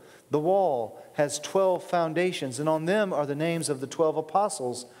Israel. The wall has 12 foundations, and on them are the names of the 12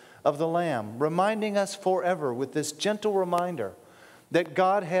 apostles of the Lamb, reminding us forever with this gentle reminder that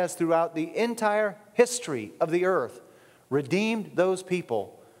God has throughout the entire history of the earth redeemed those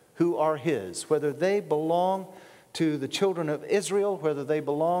people who are His, whether they belong to the children of Israel, whether they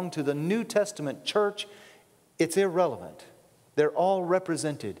belong to the New Testament church, it's irrelevant. They're all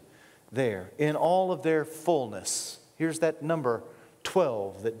represented there in all of their fullness. Here's that number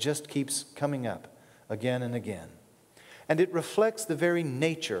 12 that just keeps coming up again and again. And it reflects the very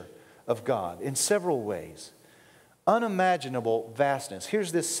nature of God in several ways. Unimaginable vastness.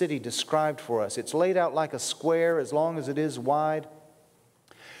 Here's this city described for us. It's laid out like a square as long as it is wide.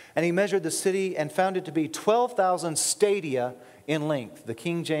 And he measured the city and found it to be 12,000 stadia in length. The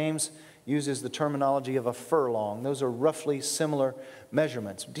King James uses the terminology of a furlong. Those are roughly similar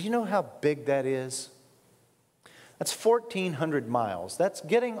measurements. Do you know how big that is? That's 1,400 miles. That's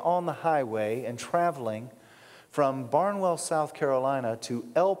getting on the highway and traveling from Barnwell, South Carolina to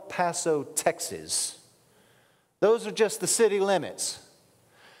El Paso, Texas. Those are just the city limits.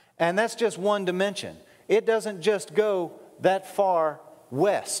 And that's just one dimension. It doesn't just go that far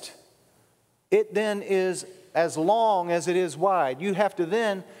west. It then is as long as it is wide. You have to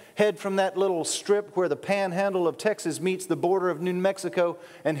then head from that little strip where the panhandle of Texas meets the border of New Mexico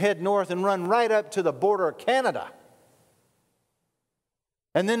and head north and run right up to the border of Canada.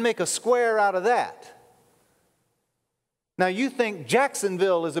 And then make a square out of that. Now you think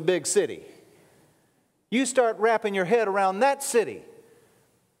Jacksonville is a big city. You start wrapping your head around that city.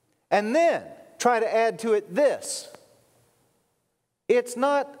 And then try to add to it this. It's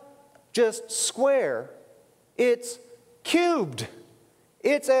not just square, it's cubed.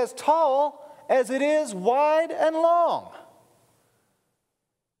 It's as tall as it is wide and long.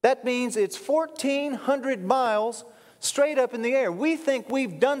 That means it's 1,400 miles straight up in the air. We think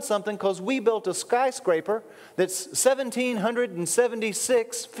we've done something because we built a skyscraper that's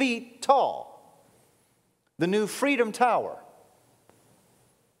 1,776 feet tall. The new Freedom Tower.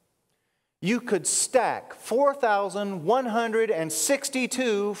 you could stack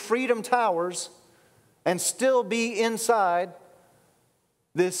 4,162 Freedom Towers and still be inside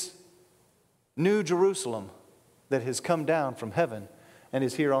this new Jerusalem that has come down from heaven and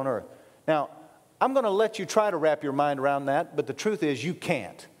is here on earth. Now, I'm going to let you try to wrap your mind around that, but the truth is you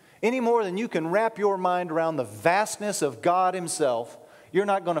can't. Any more than you can wrap your mind around the vastness of God Himself, you're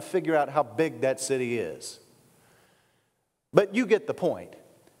not going to figure out how big that city is. But you get the point.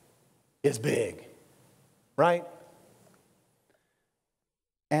 It's big, right?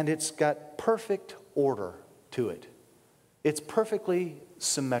 And it's got perfect order to it. It's perfectly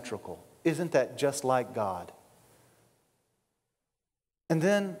symmetrical. Isn't that just like God? And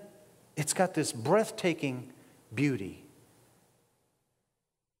then it's got this breathtaking beauty.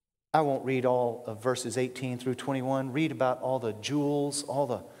 I won't read all of verses 18 through 21. Read about all the jewels, all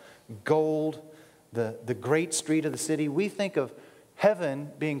the gold, the great street of the city. We think of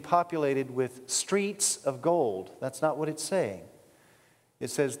heaven being populated with streets of gold. That's not what it's saying. It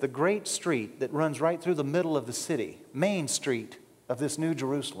says the great street that runs right through the middle of the city, Main Street of this New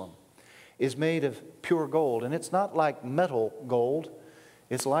Jerusalem, is made of pure gold. And it's not like metal gold.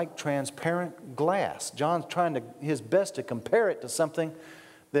 It's like transparent glass. John's trying his best to compare it to something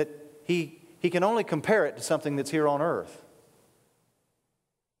that he can only compare it to something that's here on earth.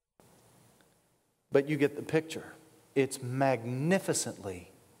 But you get the picture. It's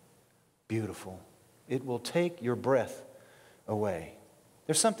magnificently beautiful. It will take your breath away.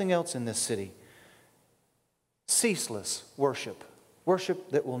 There's something else in this city. Ceaseless worship.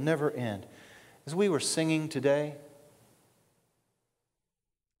 Worship that will never end. As we were singing today,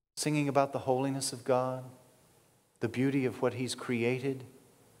 singing about the holiness of God, the beauty of what He's created,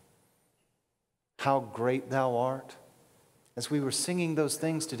 how great Thou art. As we were singing those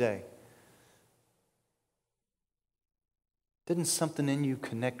things today, didn't something in you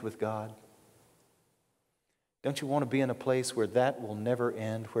connect with God? Don't you want to be in a place where that will never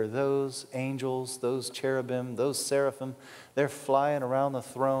end, where those angels, those cherubim, those seraphim, they're flying around the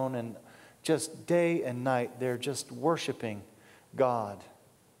throne and just day and night they're just worshiping God.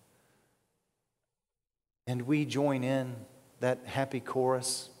 And we join in that happy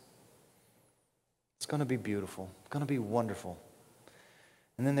chorus. It's going to be beautiful. It's going to be wonderful.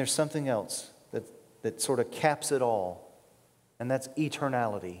 And then there's something else that sort of caps it all. And that's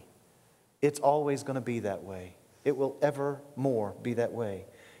eternality. It's always going to be that way. It will evermore be that way.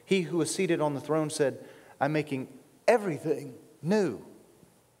 He who is seated on the throne said, I'm making everything new.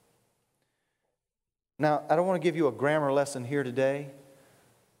 Now, I don't want to give you a grammar lesson here today,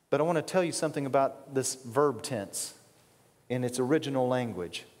 but I want to tell you something about this verb tense in its original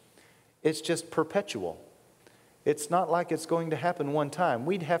language. It's just perpetual. It's not like it's going to happen one time.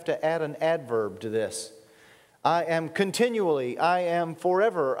 We'd have to add an adverb to this. I am continually, I am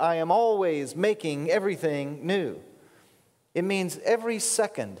forever, I am always making everything new. It means every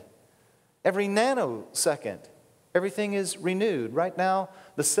second, every nanosecond, everything is renewed. Right now,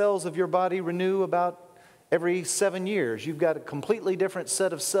 the cells of your body renew about every 7 years. You've got a completely different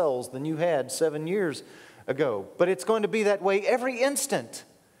set of cells than you had 7 years ago. But it's going to be that way every instant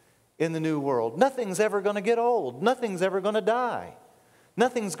in the new world. Nothing's ever going to get old. Nothing's ever going to die.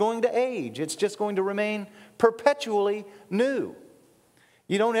 Nothing's going to age. It's just going to remain perpetually new.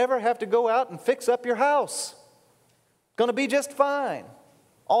 You don't ever have to go out and fix up your house. It's going to be just fine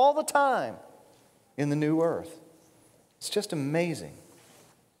all the time in the new earth. It's just amazing.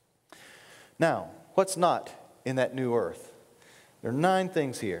 Now, what's not in that new earth? There are 9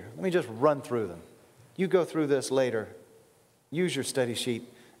 things here. Let me just run through them. You go through this later. Use your study sheet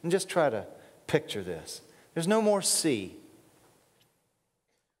and just try to picture this. There's no more sea.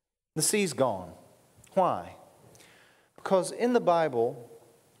 The sea's gone. Why? Because in the Bible,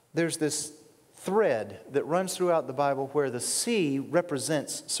 there's this thread that runs throughout the Bible where the sea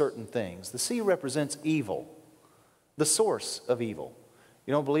represents certain things. The sea represents evil, the source of evil.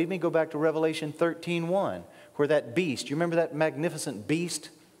 You don't believe me? Go back to Revelation 13:1, where that beast, you remember that magnificent beast?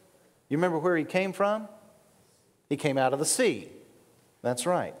 You remember where he came from? He came out of the sea. That's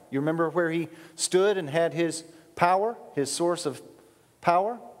right. You remember where he stood and had his power, his source of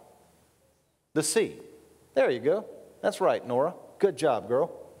power? The sea. There you go. That's right, Nora. Good job,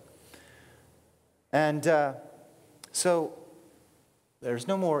 girl. And so there's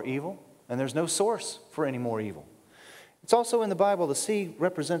no more evil, and there's no source for any more evil. It's also in the Bible, the sea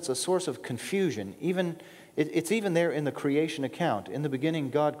represents a source of confusion. It's even there in the creation account. In the beginning,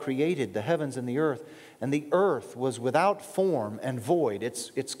 God created the heavens and the earth was without form and void.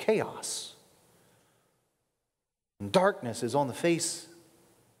 It's chaos. And darkness is on the face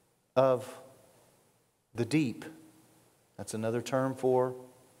of the deep. That's another term for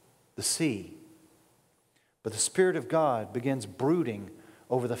the the sea. But the Spirit of God begins brooding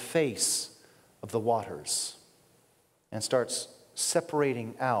over the face of the waters and starts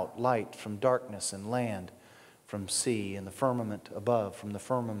separating out light from darkness and land from sea, and the firmament above from the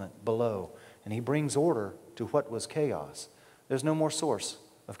firmament below. And he brings order to what was chaos. There's no more source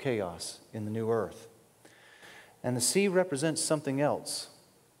of chaos in the new earth. And the sea represents something else.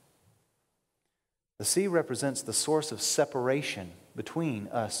 The sea represents the source of separation between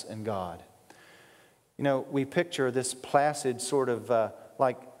us and God. You know, we picture this placid sort of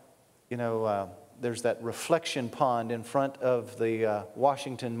there's that reflection pond in front of the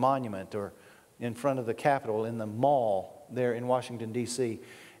Washington Monument, or in front of the Capitol in the mall there in Washington, D.C.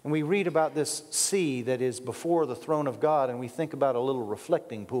 And we read about this sea that is before the throne of God, and we think about a little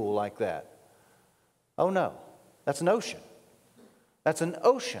reflecting pool like that. Oh no, that's an ocean. That's an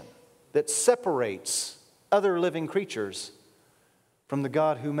ocean that separates other living creatures from the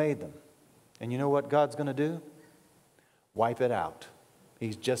God who made them. And you know what God's going to do? Wipe it out.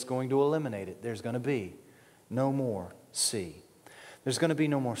 He's just going to eliminate it. There's going to be no more sea. There's going to be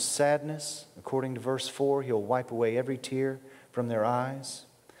no more sadness. According to verse 4, He'll wipe away every tear from their eyes.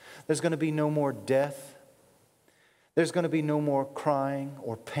 There's going to be no more death. There's going to be no more crying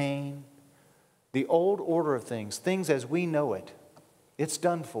or pain. The old order of things, things as we know it, it's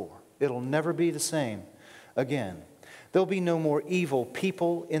done for. It'll never be the same again. There'll be no more evil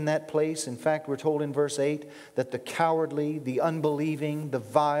people in that place. In fact, we're told in verse 8 that the cowardly, the unbelieving, the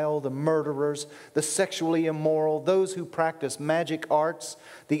vile, the murderers, the sexually immoral, those who practice magic arts,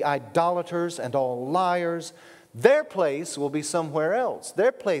 the idolaters and all liars, their place will be somewhere else.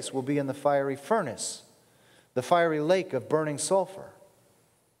 Their place will be in the fiery furnace, the fiery lake of burning sulfur.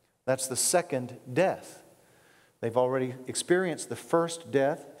 That's the second death. They've already experienced the first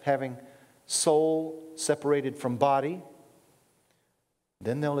death, having soul separated from body.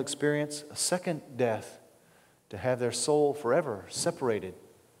 Then they'll experience a second death, to have their soul forever separated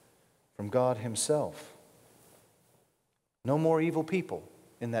from God Himself. No more evil people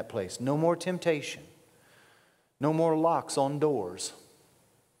in that place. No more temptation. No more locks on doors.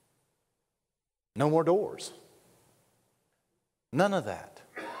 No more doors. None of that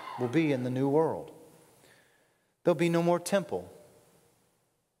will be in the new world. There'll be no more temple.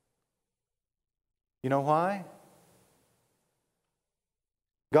 You know why?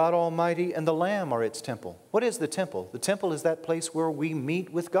 God Almighty and the Lamb are its temple. What is the temple? The temple is that place where we meet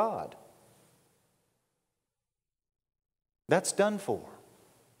with God. That's done for.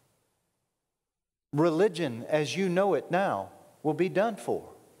 Religion, as you know it now, will be done for.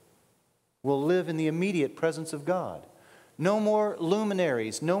 We'll live in the immediate presence of God. No more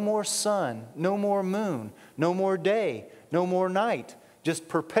luminaries, no more sun, no more moon, no more day, no more night. Just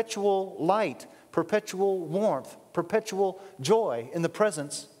perpetual light, perpetual warmth, perpetual joy in the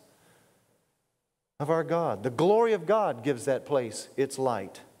presence of our God. The glory of God gives that place its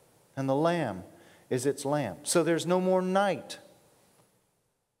light, and the Lamb is its lamp. So there's no more night.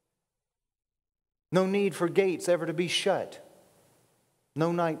 No need for gates ever to be shut.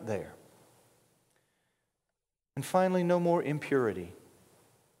 No night there. And finally, no more impurity.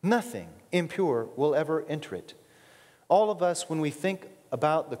 Nothing impure will ever enter it. All of us, when we think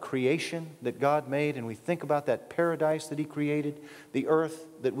about the creation that God made, and we think about that paradise that He created, the earth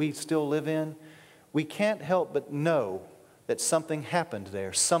that we still live in, we can't help but know that something happened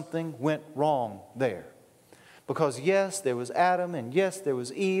there. Something went wrong there. Because yes, there was Adam, and yes, there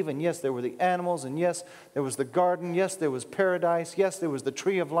was Eve, and yes, there were the animals, and yes, there was the garden, yes, there was paradise, yes, there was the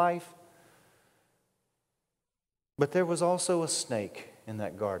tree of life. But there was also a snake in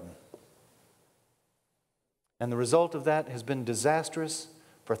that garden. And the result of that has been disastrous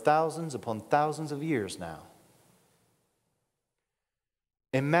for thousands upon thousands of years now.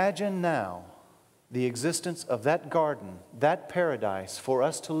 Imagine now the existence of that garden, that paradise for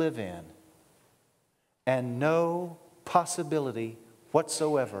us to live in, and no possibility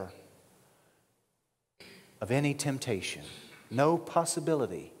whatsoever of any temptation, no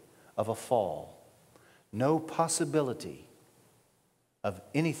possibility of a fall, no possibility of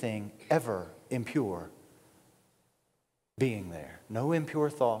anything ever impure being there. No impure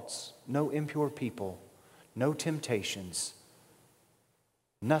thoughts, no impure people, no temptations,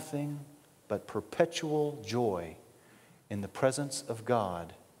 nothing but perpetual joy in the presence of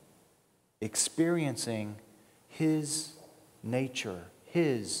God, experiencing His nature,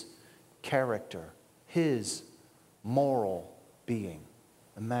 His character, His moral being.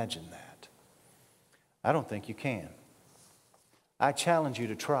 Imagine that. I don't think you can. I challenge you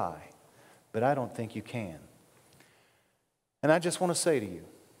to try, but I don't think you can. And I just want to say to you,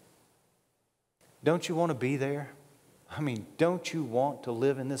 don't you want to be there? I mean, don't you want to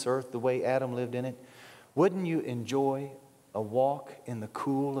live in this earth the way Adam lived in it? Wouldn't you enjoy a walk in the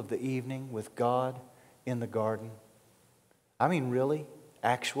cool of the evening with God in the garden? I mean, really,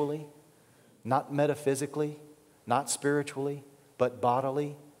 actually, not metaphysically, not spiritually, but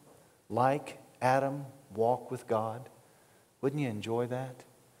bodily, like Adam walk with God? Wouldn't you enjoy that?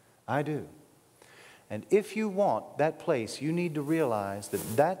 I do. And if you want that place, you need to realize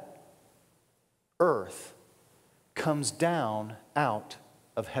that that earth comes down out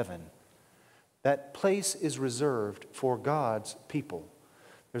of heaven. That place is reserved for God's people.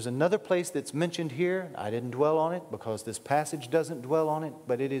 There's another place that's mentioned here. I didn't dwell on it because this passage doesn't dwell on it,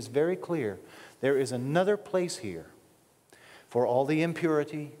 but it is very clear. There is another place here for all the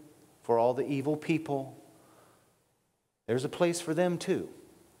impurity, for all the evil people. There's a place for them too.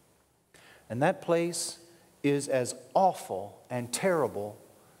 And that place is as awful and terrible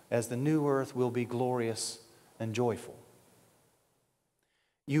as the new earth will be glorious and joyful.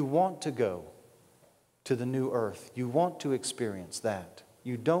 You want to go to the new earth. You want to experience that.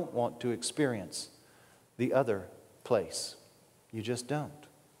 You don't want to experience the other place. You just don't.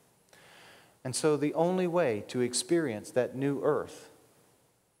 And so the only way to experience that new earth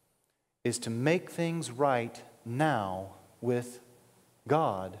is to make things right now with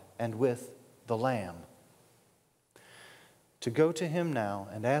God and with the Lamb. To go to Him now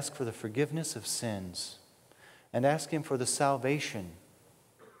and ask for the forgiveness of sins and ask Him for the salvation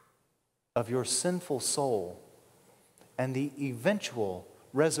of your sinful soul and the eventual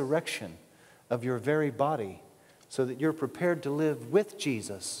resurrection of your very body so that you're prepared to live with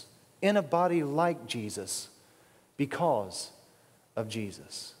Jesus in a body like Jesus because of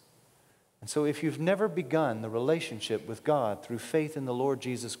Jesus. And so if you've never begun the relationship with God through faith in the Lord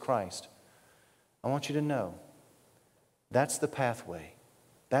Jesus Christ, I want you to know that's the pathway.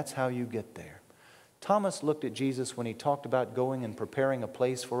 That's how you get there. Thomas looked at Jesus when He talked about going and preparing a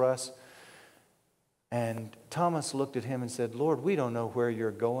place for us. And Thomas looked at Him and said, Lord, we don't know where you're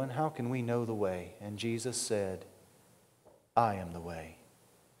going. How can we know the way? And Jesus said, I am the way.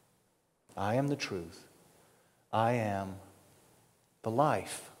 I am the truth. I am the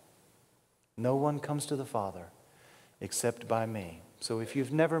life. No one comes to the Father except by me. So if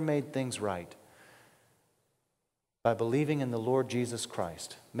you've never made things right, by believing in the Lord Jesus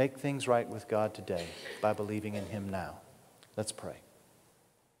Christ, make things right with God today by believing in Him now. Let's pray.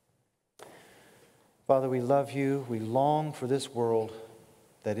 Father, we love You. We long for this world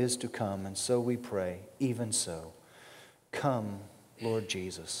that is to come, and so we pray, even so. Come, Lord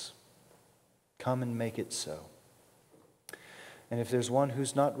Jesus. Come and make it so. And if there's one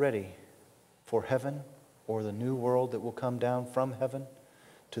who's not ready for heaven or the new world that will come down from heaven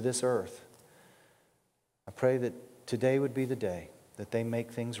to this earth, I pray that today would be the day that they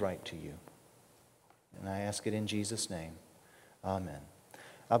make things right to You. And I ask it in Jesus' name. Amen.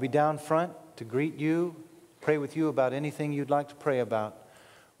 I'll be down front to greet you, pray with you about anything you'd like to pray about,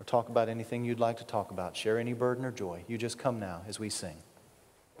 or talk about anything you'd like to talk about. Share any burden or joy. You just come now as we sing.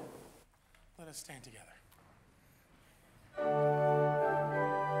 Let us stand together.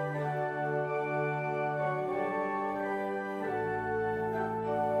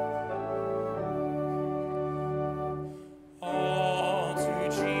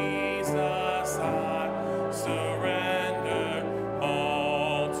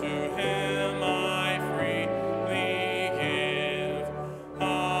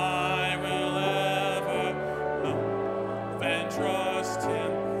 Trust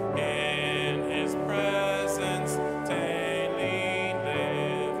Him in His presence daily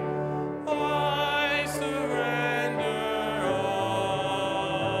live. I surrender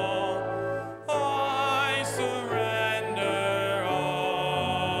all. I surrender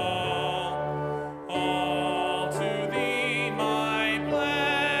all to Thee, my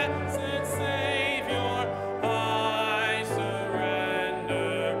blessed Savior. I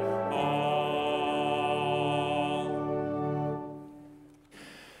surrender all.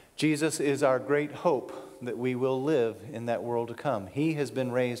 Jesus is our great hope that we will live in that world to come. He has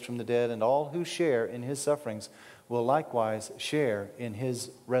been raised from the dead, and all who share in His sufferings will likewise share in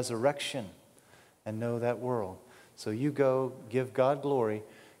His resurrection and know that world. So you go, give God glory,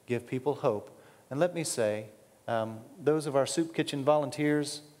 give people hope. And let me say, those of our soup kitchen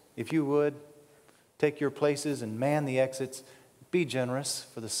volunteers, if you would, take your places and man the exits. Be generous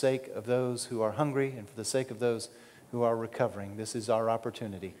for the sake of those who are hungry and for the sake of those who are recovering. This is our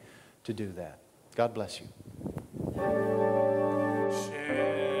opportunity to do that. God bless you.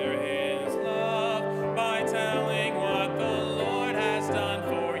 Share His love by telling what the Lord has done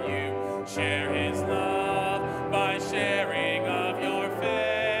for you. Share His love by sharing of your faith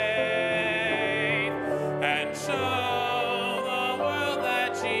and show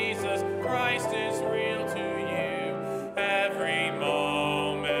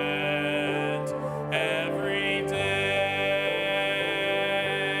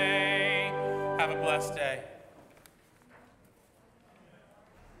blessed day.